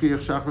Yumelo Shchiach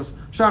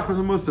Shachris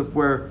and Musaf,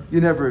 where you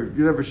never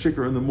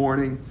shikar in the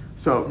morning.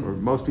 So, or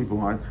most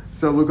people aren't.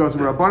 So Lugos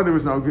Rabbanan, there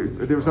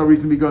was no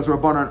reason to be Gos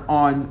Rabbanan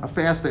on a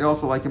fast day,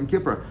 also like Yom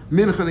Kippur.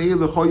 Mincha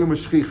Ne'ilah Chol Yom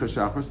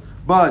Shchiach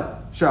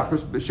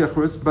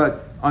Shachris,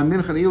 but on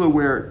Mincha Ne'ilah,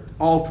 where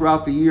all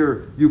throughout the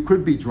year you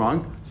could be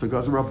drunk. So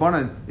Gos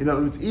Rabbanan, in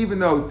other words, even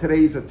though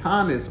today is a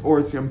Tanis or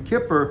it's Yom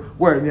Kippur,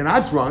 where they're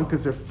not drunk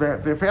because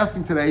they're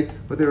fasting today,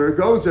 but there are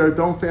gozer,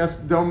 don't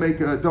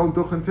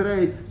duchen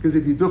today, because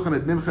if you duchen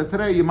at Mincha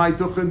today, you might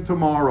duchen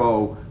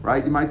tomorrow,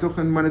 right? You might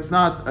duchen when it's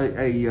not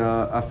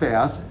a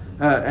fast,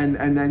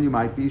 and then you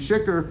might be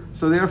shikr.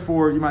 So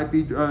therefore, you might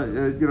be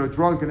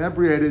drunk and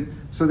inebriated.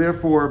 So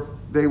therefore,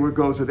 they were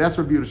gozer. That's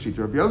Rabbi Yehuda.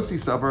 Rabbi Yossi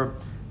Savar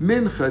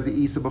Mincha the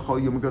Isa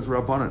b'chol yom gozer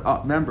rabbanan.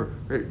 Remember,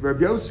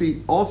 Rabbi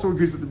Yossi also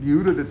agrees with Rabbi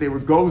Yehuda that they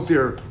were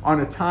gozer on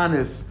a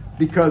tanis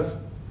because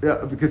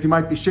he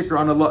might be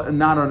shikr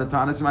not on a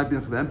tanis. He might be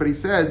then, but he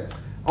said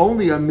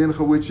only on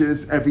Mincha, which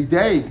is every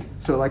day.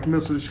 So like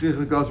Milsa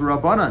Shchicha gozer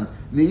rabbanan.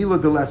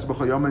 Ne'ilah the less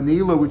b'chol yom, and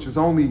Ne'ilah, which is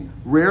only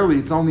rarely,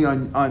 it's only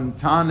on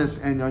tanis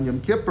and on Yom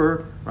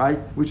Kippur, right?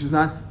 Which is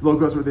not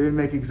logos where they didn't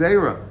make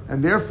exera,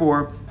 and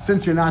therefore,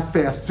 since you're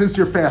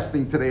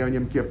fasting today on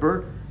Yom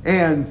Kippur,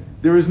 and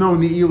there is no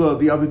Ne'ilah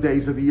the other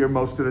days of the year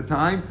most of the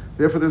time.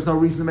 Therefore, there's no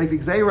reason to make the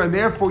Gzeira, and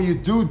therefore you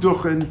do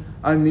Duchen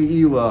on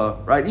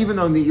Ne'ilah, right? Even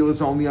though Ne'ilah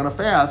is only on a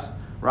fast,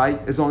 right?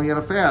 Is only on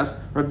a fast.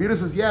 Rabbi Yehuda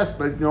says yes,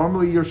 but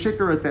normally you're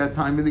shikar at that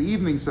time in the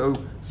evening, so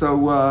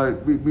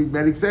we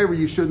made Gzeira,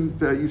 you shouldn't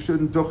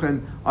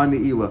Duchen on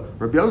Ne'ilah.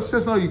 Rabbi Yehuda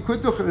says no, you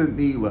could Duchen at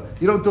Ne'ilah.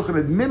 You don't Duchen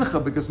at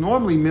Mincha because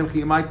normally Mincha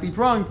you might be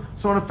drunk.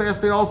 So on a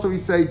fast day also we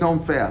say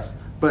don't fast.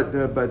 But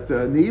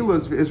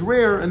Ne'ilah is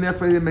rare, and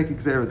therefore they didn't make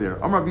Gzeira there.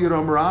 Amar Rabbi Yehuda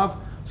Amar Rav.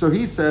 So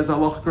he says,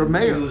 Allah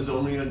Meir. Ne'ilah is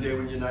only on a day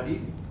when you're not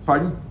eating.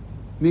 Pardon?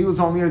 Ne'ilah is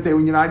only on a day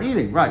when you're not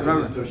eating. Right. So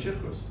right, there's right.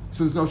 no shichus.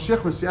 So there's no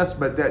shichus, yes,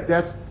 but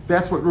that's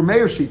what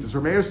Rameir sheet is.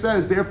 Rameir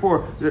says,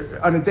 therefore,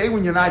 on a day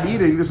when you're not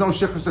eating, there's no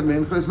shichus and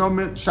mincha, there's no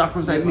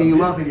shachris at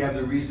Ne'ilah. You have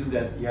the reason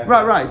that you have.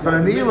 Right. But a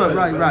Ne'ilah,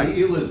 right.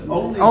 Ne'ilah is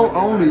only.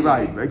 Only,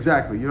 right,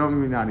 exactly. You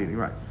don't mean not eating,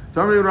 right.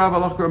 So Rav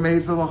Allah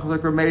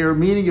Rameir,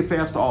 meaning you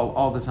fast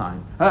all the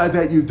time.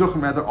 That you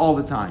duchen rather all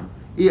the time.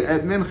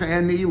 At mincha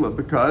and Ne'ilah,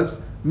 because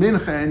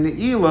mincha and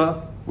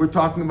Ne'ilah we're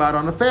talking about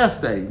on a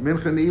fast day.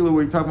 Mincha and Ne'ilah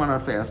we're talking about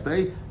on a fast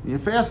day. In a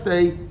fast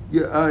day,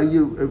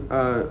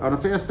 on a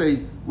fast day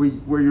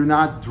where you're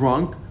not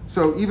drunk.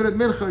 So even at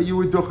mincha you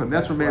would duchen.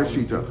 That's Rameir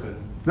Shita.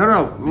 No.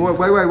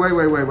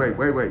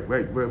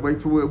 Wait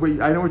till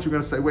we, I know what you're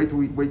going to say. Wait till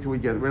we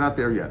get it. We're not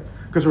there yet.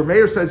 Because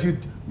Rameir says you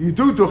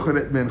do duchen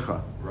at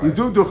mincha. Right. You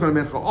do duchen at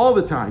mincha all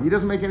the time. He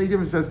doesn't make any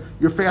difference. He says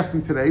you're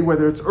fasting today,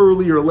 whether it's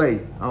early or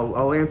late.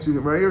 I'll answer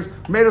you. Rameir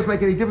doesn't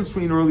make any difference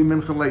between early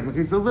mincha and late mincha.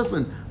 He says,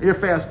 listen, your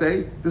fast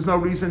day. There's no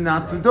reason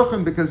not to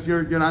duchen because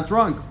you're not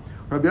drunk.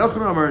 Rabbi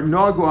Yochanan Amar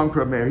Nagu Am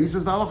Rameir. He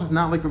says the halacha is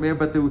not like Rameir,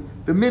 but the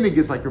minig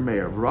is like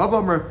Rameir. Rav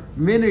Amar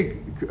minig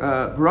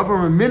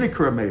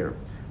Rameir.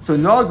 So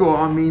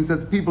Nagu means that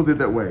the people did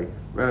that way.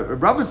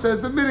 Rabbah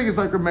says the minig is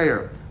like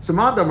Rameir. So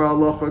Madam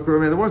Allah like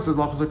Rameir. The one says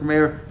Allah is like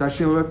Rameir.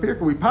 Dashim Lepirka.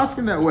 We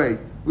paskin that way.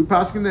 We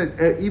paskin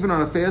that even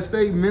on a fast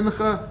day,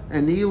 mincha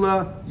and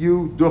Ne'ilah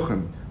you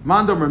duchen.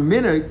 Mandam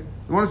minig.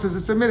 The one says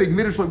it's a minig.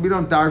 Midish, we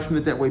don't darshan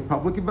it that way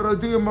publicly, but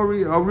Aduya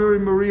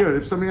Maria.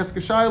 If somebody asks a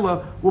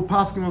shaila, we'll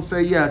paskin will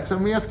say yeah. If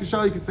somebody asks a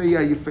shaila, you can say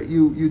yeah.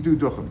 You do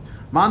duchen.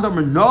 Mandam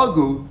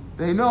Nagu.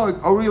 They know,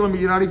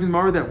 you're not even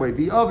married that way. If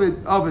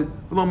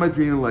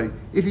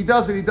he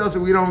does it,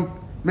 we don't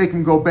make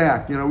him go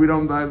back. We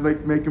don't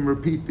make him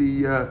repeat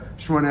the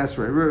Shemon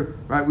Esrei.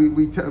 Right?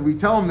 We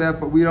tell him that,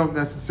 but we don't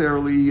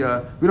necessarily,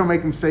 we don't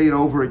make him say it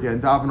over again,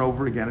 daven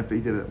over again if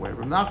they did it that way.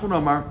 Rav Nachman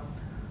Amar,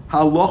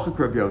 halacha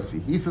Rav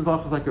Yossi. He says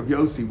halacha like Rav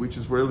Yossi, which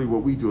is really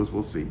what we do, as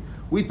we'll see.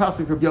 We pass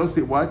like Rav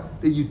Yossi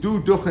what? That you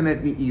do duchen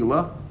at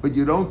Ne'ilah, but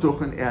you don't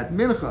duchen at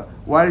Mincha.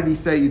 Why did he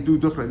say you do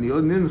duchen at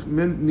Ne'ilah?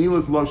 Ne'ilah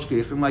is lo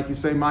shchiach, and like you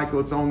say, Michael,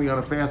 it's only on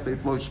a fast day,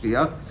 it's lo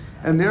shchiach,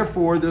 and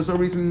therefore there's no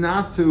reason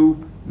not to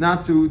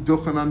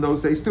duchen on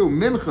those days too.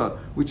 Mincha,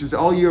 which is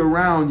all year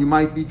round, you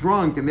might be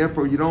drunk, and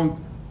therefore you don't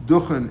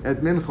duchen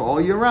at Mincha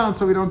all year round,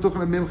 so we don't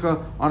duchen at Mincha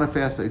on a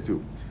fast day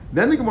too.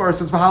 Then the Gemara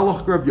says,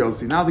 "V'halach Rav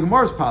Yossi." Now the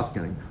Gemara is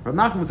paskening. Rav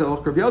Nachman said,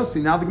 "Halach Rav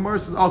Yossi." Now the Gemara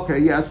says, "Okay,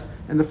 yes."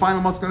 And the final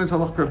maskan is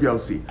halach Rav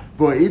Yossi.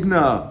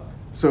 V'idna.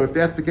 So if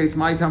that's the case,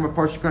 my time of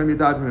parsha kanim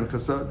yadad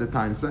minchasa the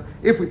tainsa.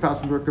 If we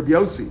pass into Rav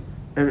Yossi,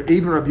 and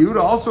even Rabbi Yehuda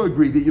also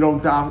agreed that you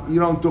don't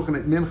duchen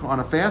at mincha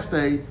on a fast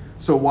day.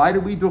 So why do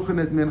we duchen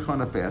at mincha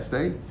on a fast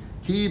day?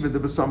 Since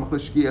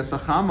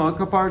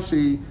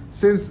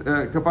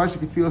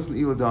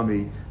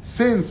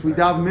we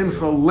daven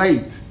mincha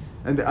late.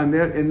 And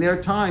in their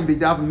time, they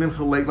daven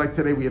mincha late. Like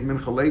today, we have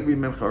mincha late, we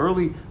have mincha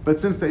early. But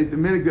since the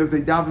minig goes,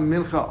 they daven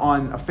mincha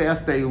on a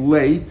fast day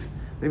late.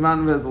 They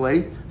mount them as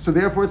late. So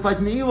therefore, it's like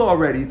Ne'ilah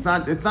already. It's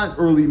not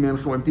early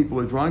mincha when people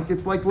are drunk.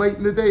 It's like late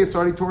in the day. It's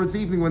already towards the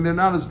evening when they're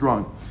not as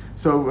drunk.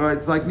 So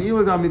it's like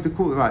Ne'ilah dami to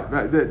cool, right?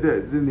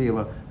 The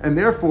Ne'ilah. And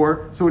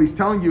therefore, so what he's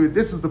telling you,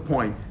 this is the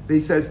point. He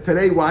says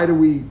today, why do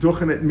we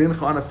duchen at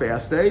mincha on a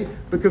fast day?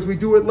 Because we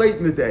do it late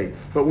in the day.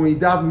 But when we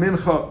daven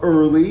mincha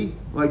early,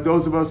 like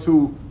those of us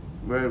who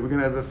we're going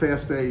to have a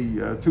fast day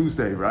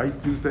Tuesday, right?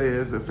 Tuesday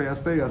is a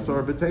fast day.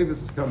 Asar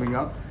B'Tevis is coming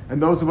up.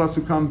 And those of us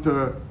who come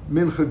to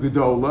Mincha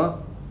Gedola,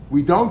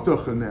 we don't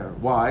duchen there.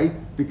 Why?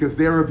 Because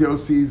there Rabbi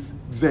Yossi's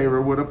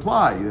Zera would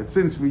apply. That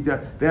since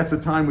that's a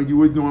time when you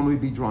would normally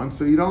be drunk,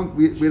 so we don't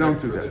do that.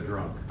 The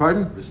drunk.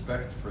 Pardon?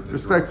 Respect for the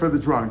drunk. For the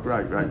drunk,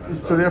 right.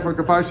 So therefore,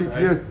 Kapashi.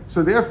 Right.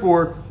 So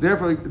therefore, if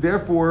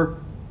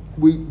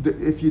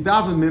you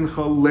daven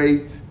Mincha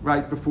late,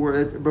 right before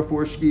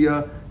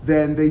Shkia,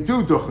 then they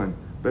do duchen.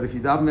 But if you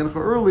daven mincha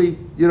early,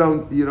 you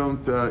don't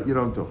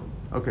duchen.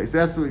 Okay, so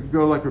that's what we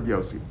go like Rabbi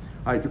Yossi.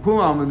 All right, the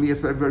Kulam and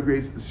Mias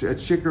agrees at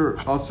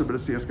Shikr also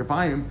b'Siyas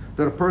Kapayim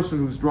that a person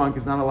who's drunk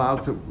is not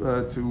allowed to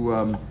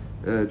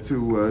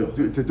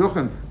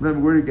duchen. Remember,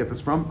 where do you get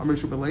this from? Amar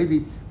Shubin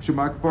Levi,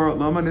 Shemar Kapara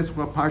Lama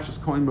Nischa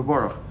Parshas Kohen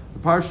Mevorach. The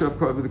parsha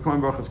of the Kohen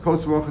Baruch is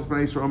Kos Baruch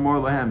Bnei Yisrael Mor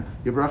Lahem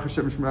Yivrach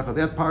Hashem Shmerecha.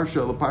 That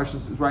parsha, the parsha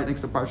is right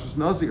next to Parshas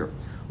Nazir.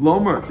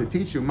 Lomer to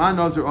teach you, Ma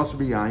Nazir also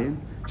be yayin.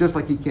 Just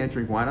like he can't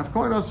drink wine. Of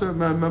course, also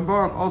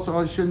Membarach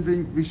also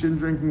we shouldn't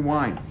drink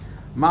wine.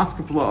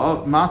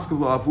 Maskevla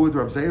Avud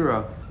Rav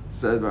Zera.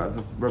 Said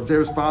Rav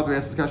Zera's father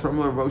asked the Kasha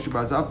Rav Moshe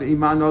Bazav, the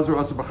Iman Nazir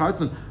Asa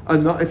B'Chartzon.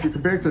 If you're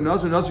comparing to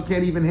Nazir, Nazir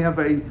can't even have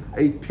a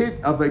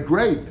pit of a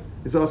grape.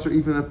 Is also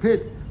even a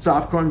pit. So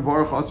Afkon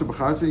Varach Asa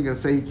B'Chartzon, you're going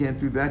to say he can't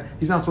do that.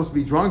 He's not supposed to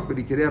be drunk, but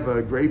he could have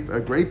a grape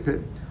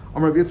pit.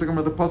 Amar Yitzchak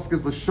Amar, the pasuk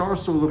is L'Shar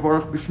So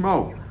L'Varach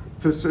B'Shmo.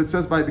 It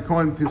says by the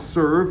Kohen to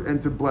serve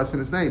and to bless in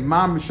his name.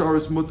 Ma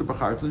Misharis Mutter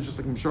B'Chartzon, just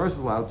like Misharis is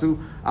allowed to.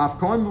 Af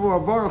Kohen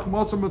Varach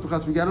Malsa Mutter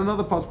B'Chartzon. We got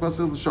another pasuk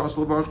L'Shar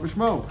So L'Varach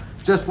B'Shmo.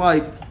 Just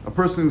like a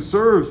person who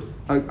serves,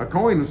 a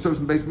Kohen who serves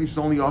in the base meat is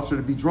only also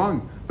to be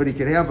drunk, but he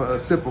could have a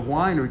sip of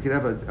wine or he could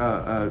have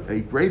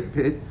a grape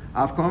pit.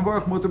 Af Kohen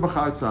Varach Mutter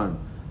B'Chartzon.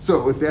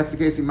 So if that's the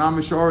case, Imam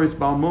Misharis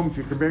Balmum, if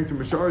you're comparing to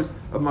Misharis,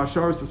 a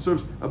Misharis that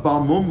serves a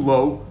Balmum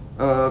low,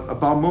 a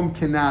Balmum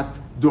cannot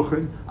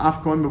duchen.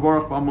 Af Kohen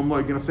Mevarach Balmum low.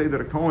 You're going to say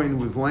that a Kohen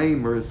who is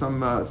lame or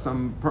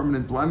some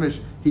permanent blemish,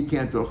 he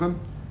can't duchen.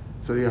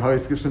 So the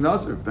Hayiskish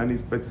Nazir, then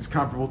he's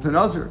comparable to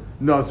Nazir.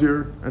 A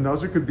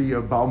Nazir could be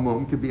a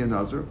Balmum, could be a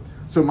Nazir.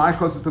 So my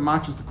chos is to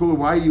machshus the kula.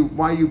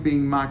 Why are you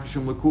being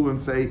makshim lekula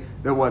and say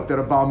that that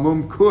a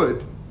Balmum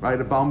could? Right,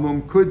 a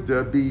Balmum could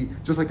be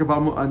just like a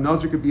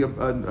Nazir could be a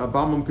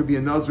Balmum could be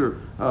a Nazir.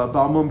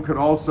 Balmum could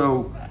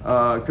also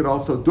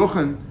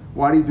duchen.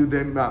 Why do you do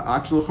then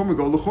actual chumra?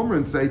 Go l'chumra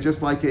and say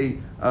just like a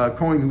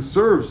Kohen who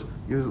serves,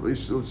 just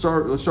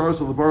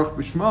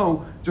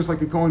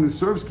like a Kohen who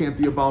serves can't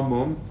be a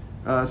Balmum.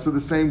 So the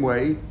same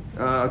way,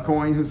 a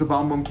Kohen who's a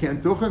Balmum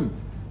can't duchen.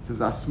 It says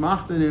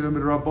asmachta ninam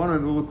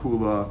rabbanan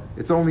ulakula.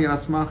 It's only an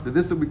asmachta.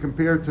 This that we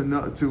compare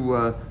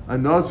to a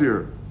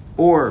Nazir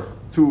or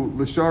to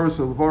L'Sharis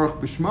or L'Varach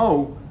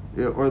B'Shmo,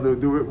 or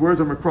the words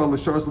of Makra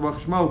L'Sharis L'Varach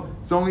B'Shmo,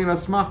 it's only an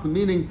asmachta,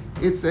 meaning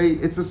it's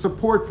a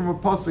support from a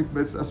pasuk,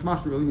 but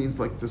asmachta really means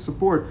like to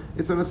support.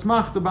 It's an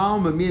asmachta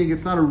ba'alma, meaning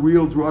it's not a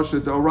real drasha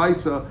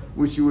d'oraisa,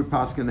 which you would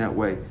paskin in that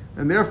way.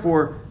 And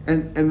therefore,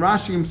 and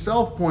Rashi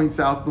himself points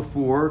out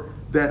before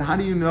that how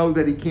do you know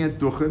that he can't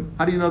duchen?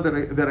 How do you know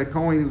that a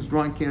Kohen who's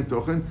drunk can't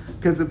duchen?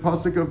 Because the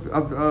pasuk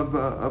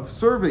of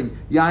serving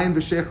yayin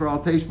v'shecher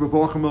al teish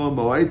b'vochem el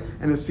moed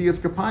and a siyas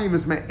kapayim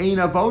is me'ein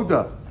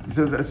avoda. He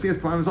says a siyas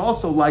kapayim is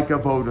also like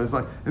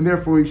avoda, and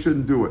therefore he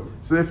shouldn't do it.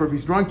 So therefore, if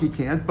he's drunk, he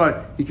can't,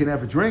 but he can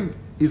have a drink.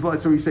 He's like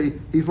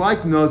he's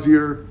like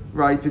Nazir,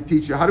 right? To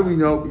teach you. How do we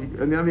know?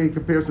 And then he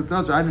compares it to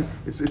Nazir.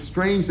 It's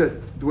strange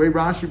that the way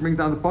Rashi brings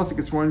down the pasuk,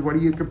 it's wrong. What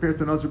do you compare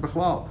to Nazir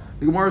b'chlal?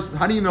 The Gemara says,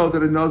 how do you know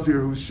that a Nazir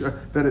who's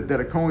that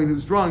a Kohen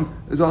who's drunk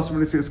is also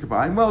going to say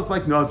Kapayim? Well, it's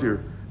like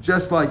Nazir.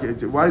 Just like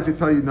it. Why does it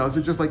tell you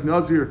Nazir? Just like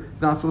Nazir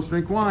is not supposed to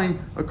drink wine,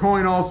 a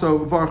Kohen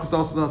also, Varach is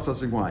also not supposed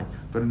to drink wine.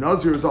 But a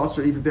Nazir is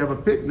also, even to have a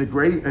pit in the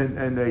grape,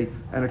 and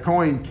a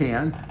Kohen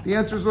can. The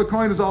answer is a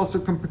Kohen is also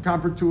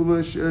compared to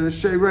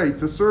Sheirei,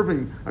 to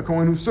serving, a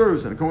Kohen who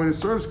serves. And a Kohen who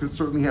serves could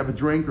certainly have a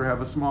drink or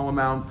have a small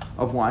amount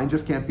of wine,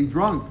 just can't be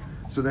drunk.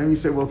 So then you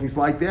say, well, if he's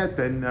like that,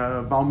 then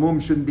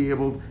Balmum shouldn't be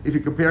able, if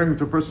you're comparing him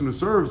to a person who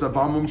serves, a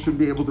Balmum shouldn't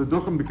be able to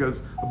duchen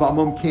because a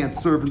Balmum can't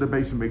serve in the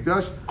base of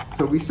Mikdash.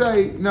 So we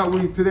say, no,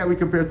 to that we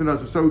compare it to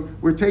Nazir. So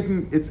we're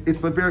taking,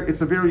 it's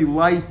a very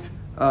light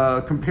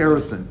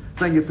comparison,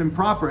 saying it's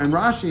improper. And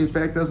Rashi, in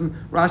fact,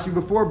 Rashi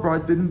before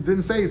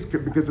didn't say it's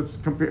because it's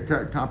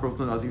comparable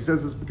to Nazir. He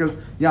says it's because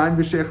Yain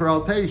v'shecher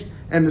al teish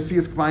and the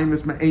siyas k'mayim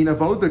is me'ein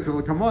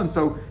avoda come on.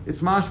 So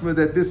it's mashma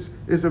that this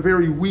is a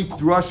very weak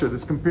drasha.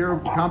 This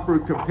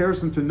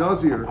comparison to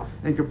Nazir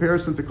and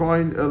comparison to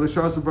Kohen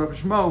l'shas of Baruch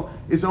Shmo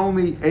is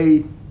only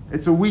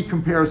it's a weak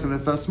comparison.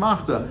 It's a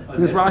smachta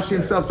because Rashi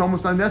himself is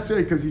almost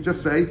unnecessary because you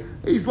just say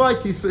he's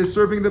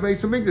serving the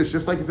base of Mikdash,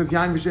 just like he says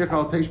Yain v'shecher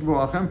al teish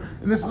b'olachem,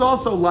 and this is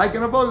also like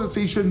an avodah, so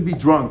he shouldn't be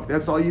drunk.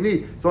 That's all you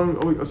need. So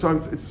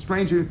it's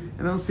strange, and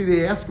I don't see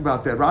they ask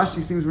about that.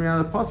 Rashi seems to be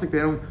on the pasuk.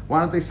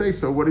 Why don't they say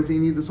so? What does he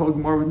need this whole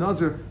Gemara with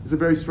Nazir? It's a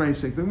very strange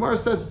thing. The Gemara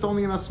says it's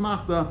only an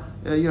asmachta,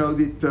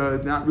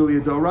 not really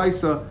a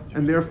doraisa,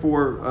 and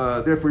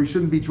therefore he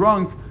shouldn't be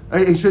drunk.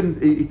 He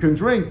can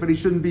drink, but he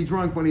shouldn't be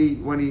drunk when he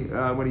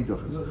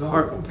duchens. The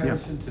whole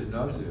comparison to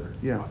Nazir,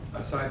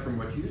 aside from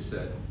what you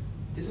said,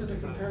 isn't a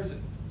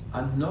comparison.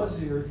 A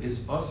Nazir is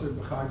Asr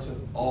B'Chartzah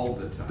all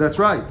the time. That's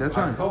right. A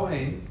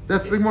Kohen,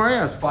 that's the Gemara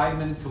asked. 5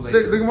 minutes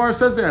later. The Gemara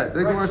says that.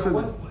 The Gemara says.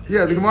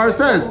 The Gemara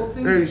says. The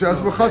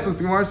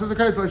Gemara says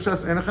okay. The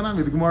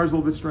Gemara is a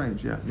little bit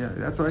strange. Yeah.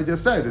 That's what I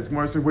just said. The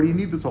Gemara said, what do you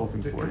need this whole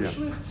thing for?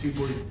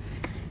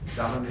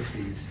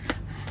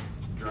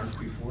 Drunk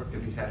before,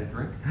 if he's had a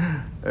drink?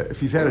 If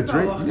he's had a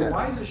drink, yeah.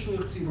 Why is a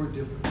shliach tzibur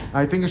different?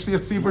 I think a shliach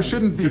tzibur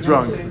shouldn't be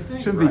drunk.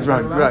 Shouldn't be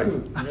drunk, right?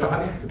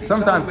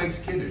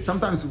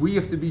 Sometimes we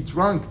have to be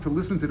drunk to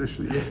listen to the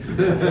shliach.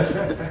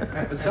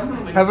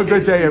 Have a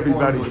good day,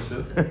 everybody.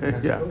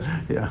 Yeah.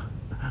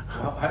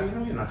 Well, how do you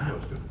know you're not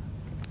supposed to?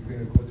 You're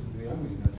going to go to the army.